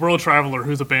world traveler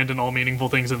who's abandoned all meaningful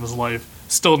things in his life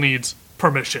still needs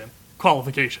permission,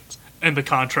 qualifications, and the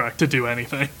contract to do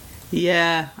anything.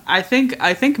 Yeah, I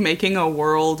think making a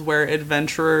world where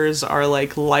adventurers are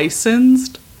like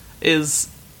licensed is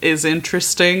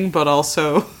interesting, but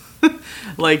also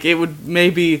like it would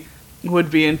be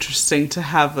interesting to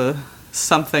have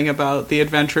something about the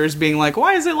adventurers being like,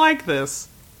 why is it like this?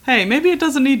 Hey, maybe it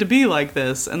doesn't need to be like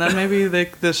this, and then maybe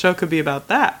the show could be about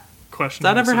that. Question.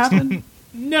 Does that ever happen?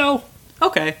 No.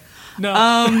 Okay.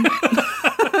 No.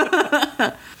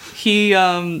 He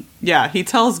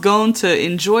tells Gon to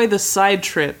enjoy the side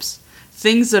trips.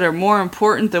 Things that are more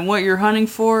important than what you're hunting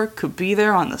for could be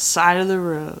there on the side of the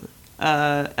road.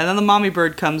 And then the mommy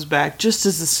bird comes back just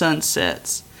as the sun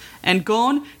sets. And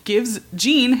Gon gives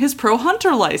Jean his pro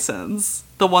hunter license.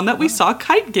 The one that we saw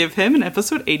Kite give him in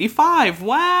episode 85.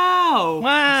 Wow.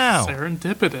 Wow.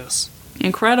 Serendipitous.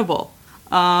 Incredible.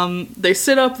 They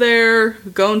sit up there.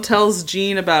 Gon tells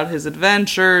Jean about his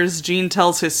adventures. Jean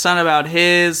tells his son about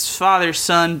his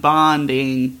father-son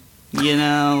bonding, you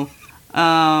know.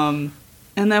 And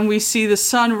then we see the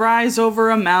sun rise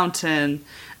over a mountain.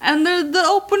 And the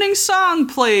opening song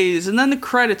plays, and then the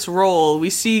credits roll. We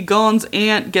see Gon's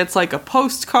aunt gets like a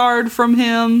postcard from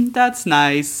him. That's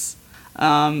nice.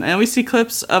 And we see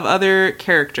clips of other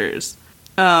characters.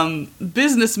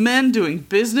 Businessmen doing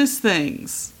business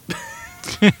things.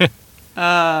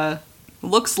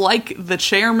 Looks like the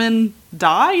chairman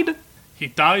died. He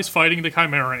dies fighting the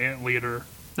Chimera Ant leader.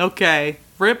 Okay,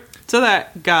 rip to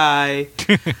that guy.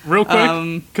 Real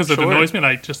quick, because it sure. annoys me,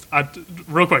 and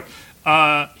real quick.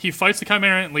 He fights the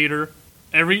Chimera Ant leader.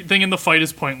 Everything in the fight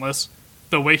is pointless.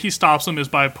 The way he stops him is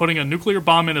by putting a nuclear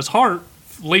bomb in his heart,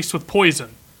 laced with poison.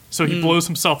 So he blows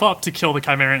himself up to kill the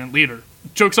Chimera Ant leader.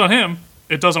 Joke's on him.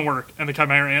 It doesn't work, and the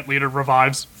Chimera Ant leader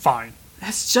revives fine.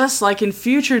 That's just like in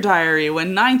Future Diary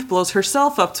when Ninth blows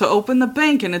herself up to open the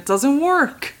bank and it doesn't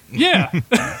work. Yeah.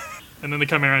 And then the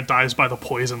Chimera Ant dies by the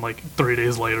poison like 3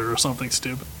 days later or something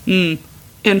stupid.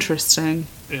 Interesting.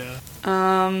 Yeah.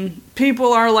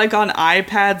 People are like on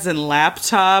iPads and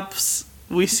laptops.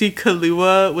 We see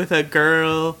Kahlua with a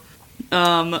girl.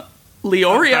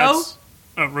 Leorio.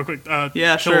 Real quick.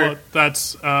 Yeah, sure.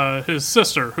 That's his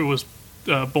sister, who was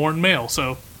born male.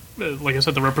 So, like I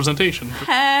said, the representation.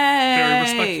 Hey. Very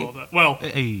respectful of that. Well,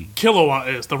 Killua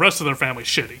is. The rest of their family's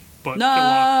shitty. But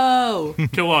no.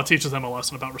 Killua teaches them a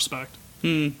lesson about respect.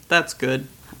 That's good.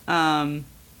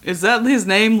 Is that his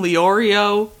name,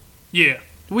 Leorio? Yeah.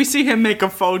 We see him make a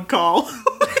phone call.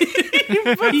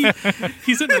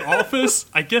 He's in an office.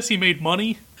 I guess he made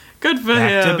money. Good for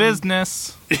Back him. to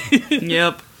business.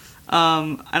 Yep.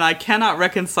 And I cannot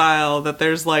reconcile that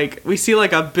there's like, we see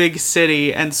like a big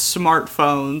city and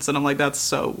smartphones, and I'm like, that's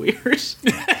so weird.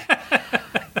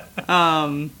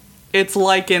 It's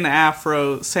like in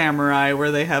Afro Samurai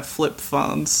where they have flip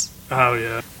phones. Oh,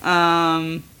 yeah.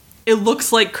 It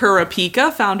looks like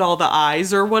Kurapika found all the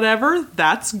eyes or whatever.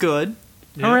 That's good.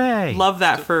 Yeah. Hooray. Love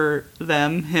that for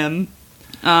them, him.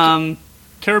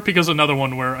 Karapika's another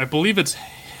one where I believe it's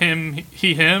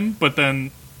him, but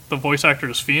then the voice actor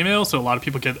is female, so a lot of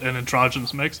people get an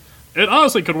androgynous mix. It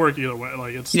honestly could work either way.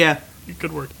 Like it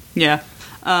could work. Yeah.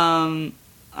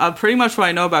 Pretty much what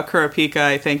I know about Kurapika,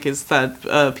 I think, is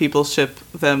that people ship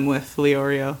them with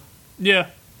Leorio. Yeah.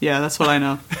 Yeah, that's what I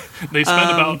know. They spend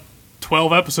about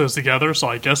 12 episodes together, so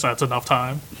I guess that's enough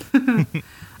time.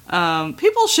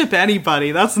 People ship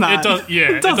anybody. That's not. It does.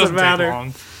 Yeah, it doesn't matter.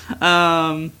 Take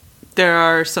long. There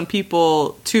are some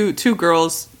people, two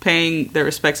girls paying their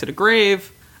respects at a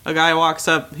grave. A guy walks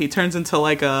up. He turns into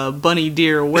like a bunny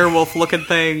deer werewolf looking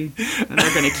thing, and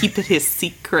they're gonna keep it his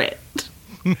secret.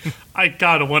 I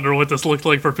gotta wonder what this looked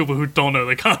like for people who don't know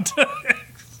the context.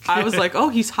 I was like, oh,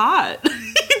 he's hot.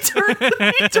 he turned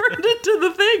into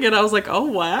the thing, and I was like, oh,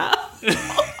 wow.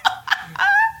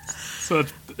 So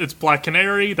it's Black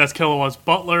Canary. That's Killua's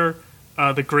butler.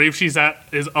 The grave she's at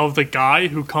is of the guy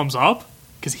who comes up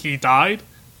because he died,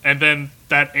 and then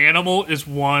that animal is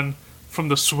one from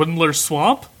the Swindler's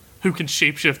Swamp who can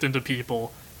shapeshift into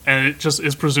people, and it just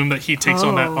is presumed that he takes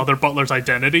on that other butler's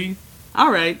identity.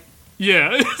 All right.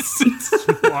 Yeah, it's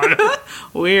wild.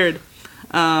 Weird.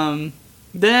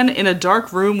 Then, in a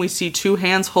dark room, we see two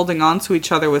hands holding on to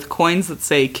each other with coins that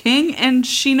say King and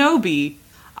Shinobi.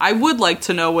 I would like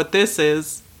to know what this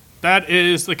is. That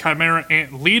is the Chimera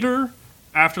Ant leader.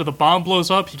 After the bomb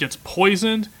blows up, he gets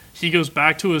poisoned. He goes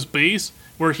back to his base,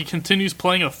 where he continues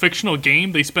playing a fictional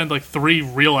game. They spend like 3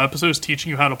 real episodes teaching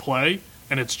you how to play,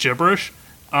 and it's gibberish.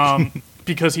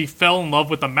 Because he fell in love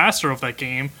with the master of that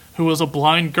game, who was a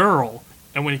blind girl.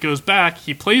 And when he goes back,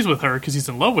 he plays with her because he's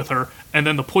in love with her, and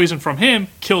then the poison from him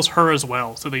kills her as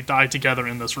well. So they die together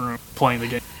in this room playing the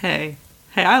game. Hey,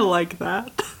 I like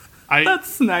that.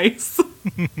 That's nice.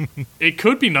 It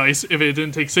could be nice if it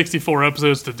didn't take 64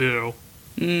 episodes to do.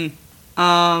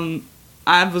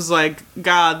 I was like,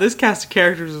 God, this cast of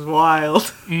characters is wild.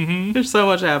 Mm-hmm. There's so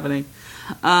much happening.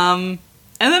 And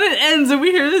then it ends, and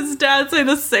we hear his dad say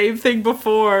the same thing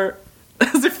before,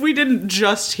 as if we didn't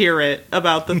just hear it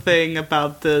about the thing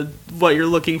about what you're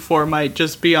looking for might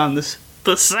just be on the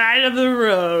side of the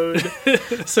road.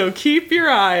 So keep your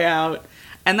eye out.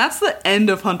 And that's the end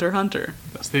of Hunter x Hunter.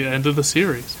 That's the end of the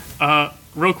series.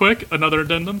 Real quick, another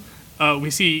addendum.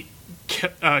 We see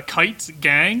Kite's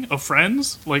gang of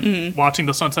friends, watching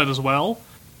the sunset as well.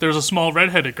 There's a small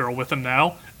redheaded girl with him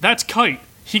now. That's Kite.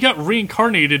 He got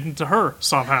reincarnated into her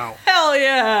somehow. Hell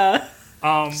yeah!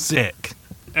 Sick.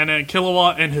 And then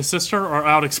Killua and his sister are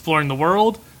out exploring the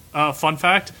world. Fun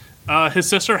fact, his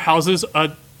sister houses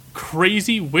a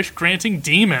crazy wish-granting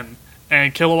demon.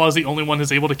 And Killua is the only one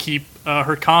who's able to keep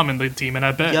her calm and the demon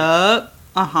at bay. Yup.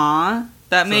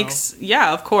 That makes...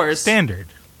 Yeah, of course. Standard.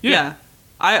 Yeah.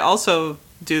 I also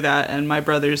do that, and my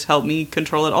brothers help me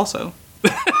control it also.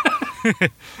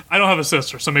 I don't have a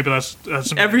sister, so maybe that's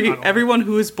everyone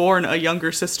who is born a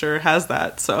younger sister has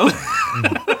that, so...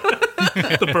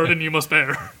 The burden you must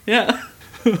bear. Yeah.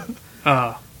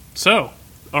 So,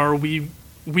 are we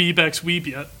Weebex Weeb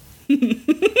yet?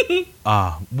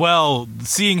 Well,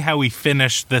 seeing how we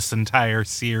finished this entire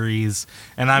series,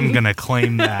 and I'm gonna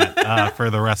claim that for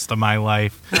the rest of my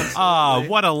life.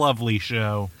 What a lovely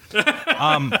show.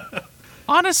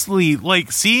 Honestly,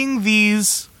 like, seeing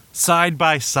these side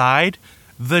by side,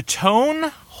 the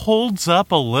tone holds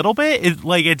up a little bit.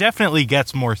 It definitely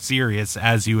gets more serious,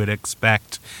 as you would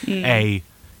expect a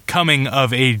coming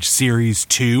of age series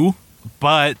 2,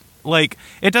 but like,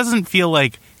 it doesn't feel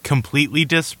like completely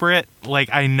disparate. Like,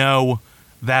 I know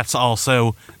that's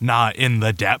also not in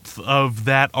the depth of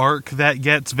that arc that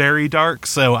gets very dark,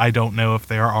 so I don't know if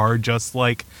there are just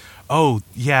like, oh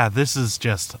yeah, this is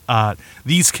just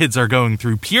these kids are going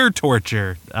through pure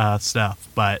torture stuff.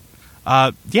 But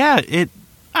yeah,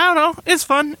 I don't know, it's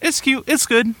fun, it's cute, it's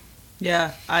good.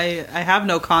 Yeah, I have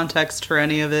no context for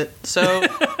any of it, so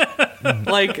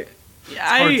like, it's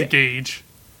hard to gauge.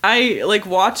 I like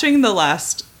watching the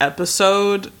last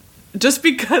episode just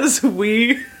because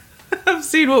we have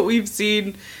seen what we've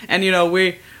seen, and you know,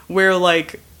 we're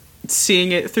like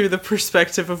seeing it through the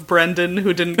perspective of Brendan,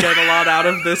 who didn't get a lot out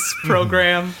of this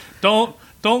program. Don't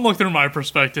look through my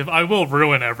perspective. I will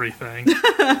ruin everything.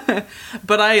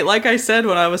 But like I said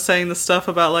when I was saying the stuff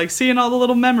about like seeing all the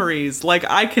little memories, like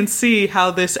I can see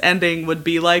how this ending would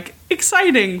be like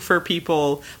exciting for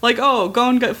people. Like, oh,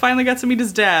 finally got to meet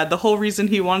his dad. The whole reason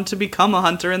he wanted to become a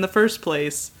hunter in the first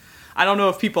place. I don't know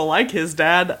if people like his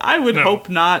dad. I would hope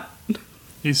not.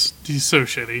 He's so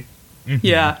shitty.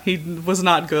 Yeah, he was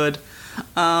not good.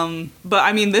 But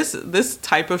I mean, this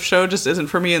type of show just isn't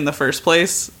for me in the first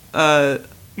place.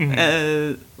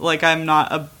 Like, I'm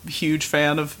not a huge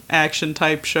fan of action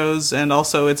type shows, and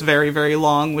also it's very, very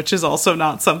long, which is also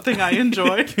not something I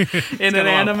enjoy in an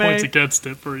anime. Points against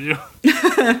it for you.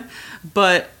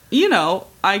 But you know,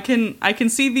 I can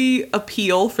see the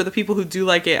appeal for the people who do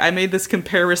like it. I made this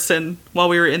comparison while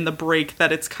we were in the break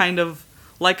that it's kind of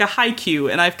like a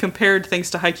Haikyuu, and I've compared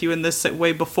things to Haikyuu in this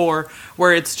way before,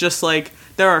 where it's just like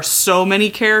there are so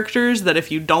many characters that if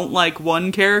you don't like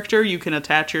one character, you can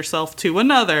attach yourself to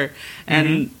another,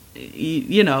 and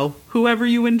you know, whoever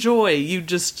you enjoy,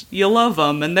 you love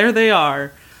them, and there they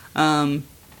are.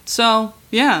 So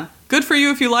yeah, good for you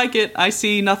if you like it. I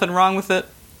see nothing wrong with it.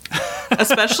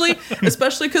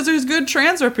 especially because there's good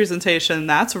trans representation.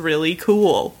 That's really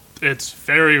cool. It's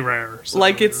very rare. So.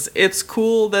 Like, it's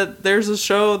cool that there's a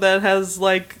show that has,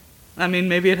 like, I mean,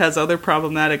 maybe it has other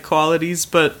problematic qualities,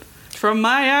 but from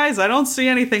my eyes, I don't see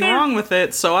anything wrong with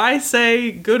it, so I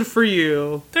say good for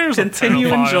you. There's Continue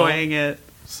a pedophile, enjoying it.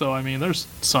 So, I mean, there's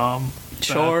some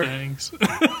Sure. bad things.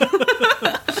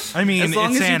 I mean, As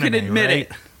long it's as you anime, can admit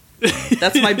right? it.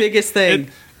 That's my biggest thing.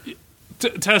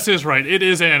 Tess is right. It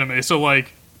is anime, so,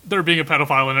 like, there being a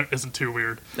pedophile in it isn't too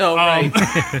weird. Oh, right.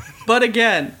 But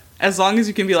again, as long as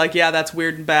you can be like, yeah, that's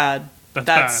weird and bad,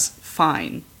 that's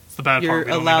fine. It's the bad You're part.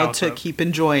 We don't allowed acknowledge to that. keep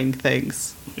enjoying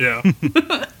things. Yeah.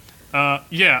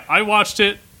 Yeah, I watched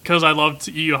it because I loved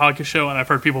Yu Yu Hakusho, and I've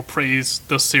heard people praise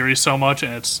this series so much,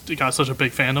 and it got such a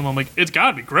big fandom. I'm like, it's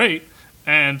gotta be great.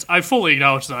 And I fully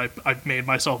acknowledge that I've made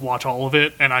myself watch all of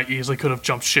it, and I easily could have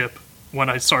jumped ship when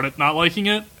I started not liking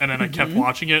it, and then I kept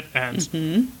watching it,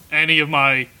 and any of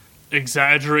my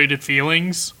exaggerated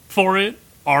feelings for it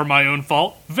are my own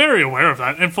fault. Very aware of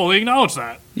that, and fully acknowledge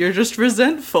that. You're just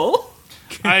resentful.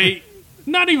 I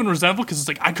not even resentful because it's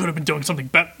like I could have been doing something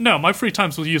better. No, my free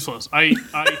time was useless. I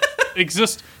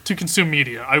exist to consume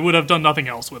media. I would have done nothing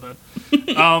else with it.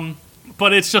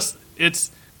 But it's just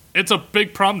it's a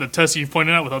big problem that Tessa you've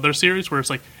pointed out with other series where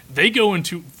it's like they go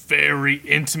into very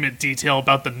intimate detail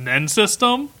about the Nen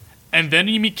system, and then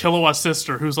you meet Killua's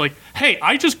sister who's like, "Hey,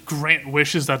 I just grant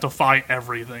wishes that defy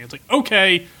everything." It's like,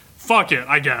 okay, fuck it,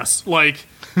 I guess. Like,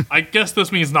 I guess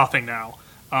this means nothing now.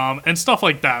 And stuff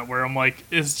like that, where I'm like,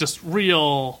 it's just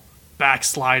real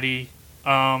backslidey.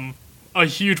 A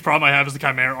huge problem I have is the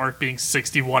Chimera arc being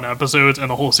 61 episodes and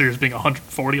the whole series being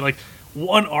 140. Like,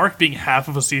 one arc being half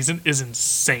of a season is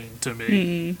insane to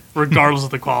me, regardless of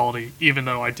the quality, even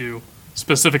though I do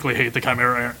specifically hate the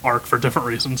Chimera arc for different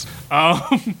reasons.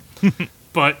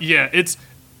 But yeah, it's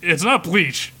not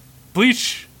Bleach.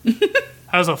 Bleach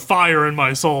has a fire in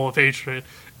my soul of hatred.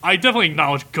 I definitely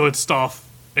acknowledge good stuff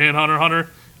in Hunter x Hunter.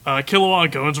 Killua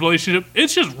and Gon's relationship,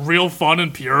 it's just real fun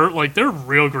and pure. Like, they're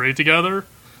real great together.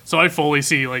 So I fully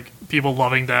see, like, people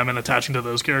loving them and attaching to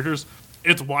those characters.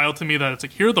 It's wild to me that it's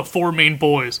like, here are the four main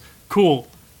boys. Cool.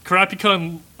 Kurapika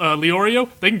and Leorio,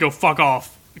 they can go fuck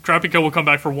off. Kurapika will come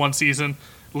back for one season.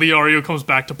 Leorio comes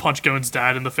back to punch Gon's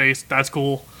dad in the face. That's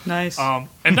cool. Nice.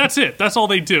 And that's it. That's all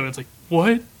they do. And it's like,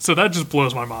 what? So that just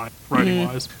blows my mind,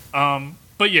 writing-wise.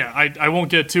 But yeah, I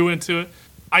won't get too into it.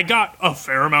 I got a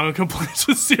fair amount of complaints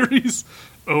with the series.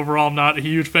 Overall, I'm not a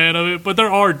huge fan of it, but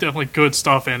there are definitely good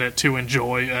stuff in it to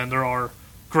enjoy, and there are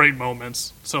great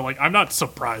moments. So, like, I'm not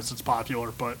surprised it's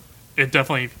popular, but it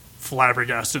definitely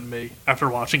flabbergasted me after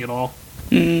watching it all.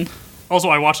 Also,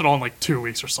 I watched it all in, like, 2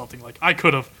 weeks or something. Like, I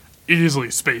could have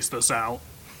easily spaced this out.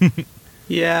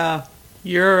 Yeah.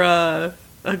 You're a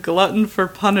glutton for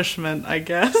punishment, I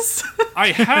guess.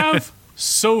 I have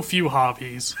so few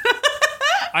hobbies.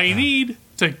 I need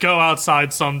to go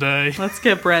outside someday. Let's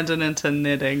get Brandon into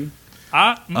knitting.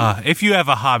 If you have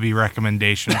a hobby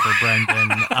recommendation for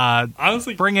Brendan,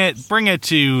 Honestly, bring it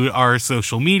to our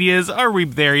social medias. Are we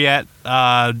there yet?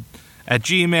 At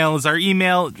Gmail is our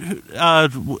email.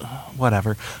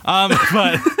 Whatever.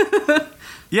 But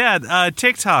yeah,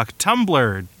 TikTok,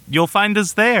 Tumblr. You'll find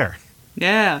us there.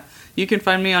 Yeah. You can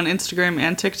find me on Instagram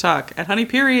and TikTok at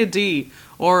honey.d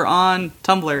or on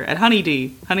Tumblr at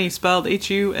honeyd. Honey spelled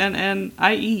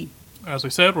HUNNIE. as we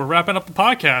said, we're wrapping up the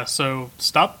podcast, so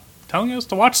stop telling us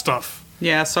to watch stuff.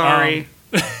 Yeah, sorry.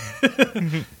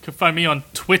 You can find me on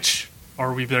Twitch.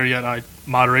 Are we there yet? I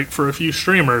moderate for a few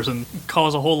streamers and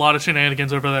cause a whole lot of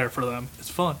shenanigans over there for them. It's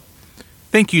fun.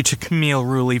 Thank you to Camille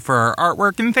Ruley for our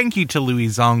artwork, and thank you to Louis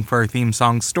Zong for our theme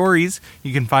song Stories.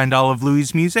 You can find all of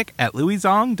Louis' music at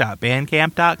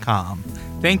louiszong.bandcamp.com.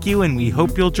 Thank you, and we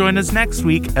hope you'll join us next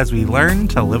week as we learn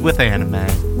to live with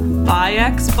anime. Bye,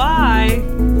 X, bye.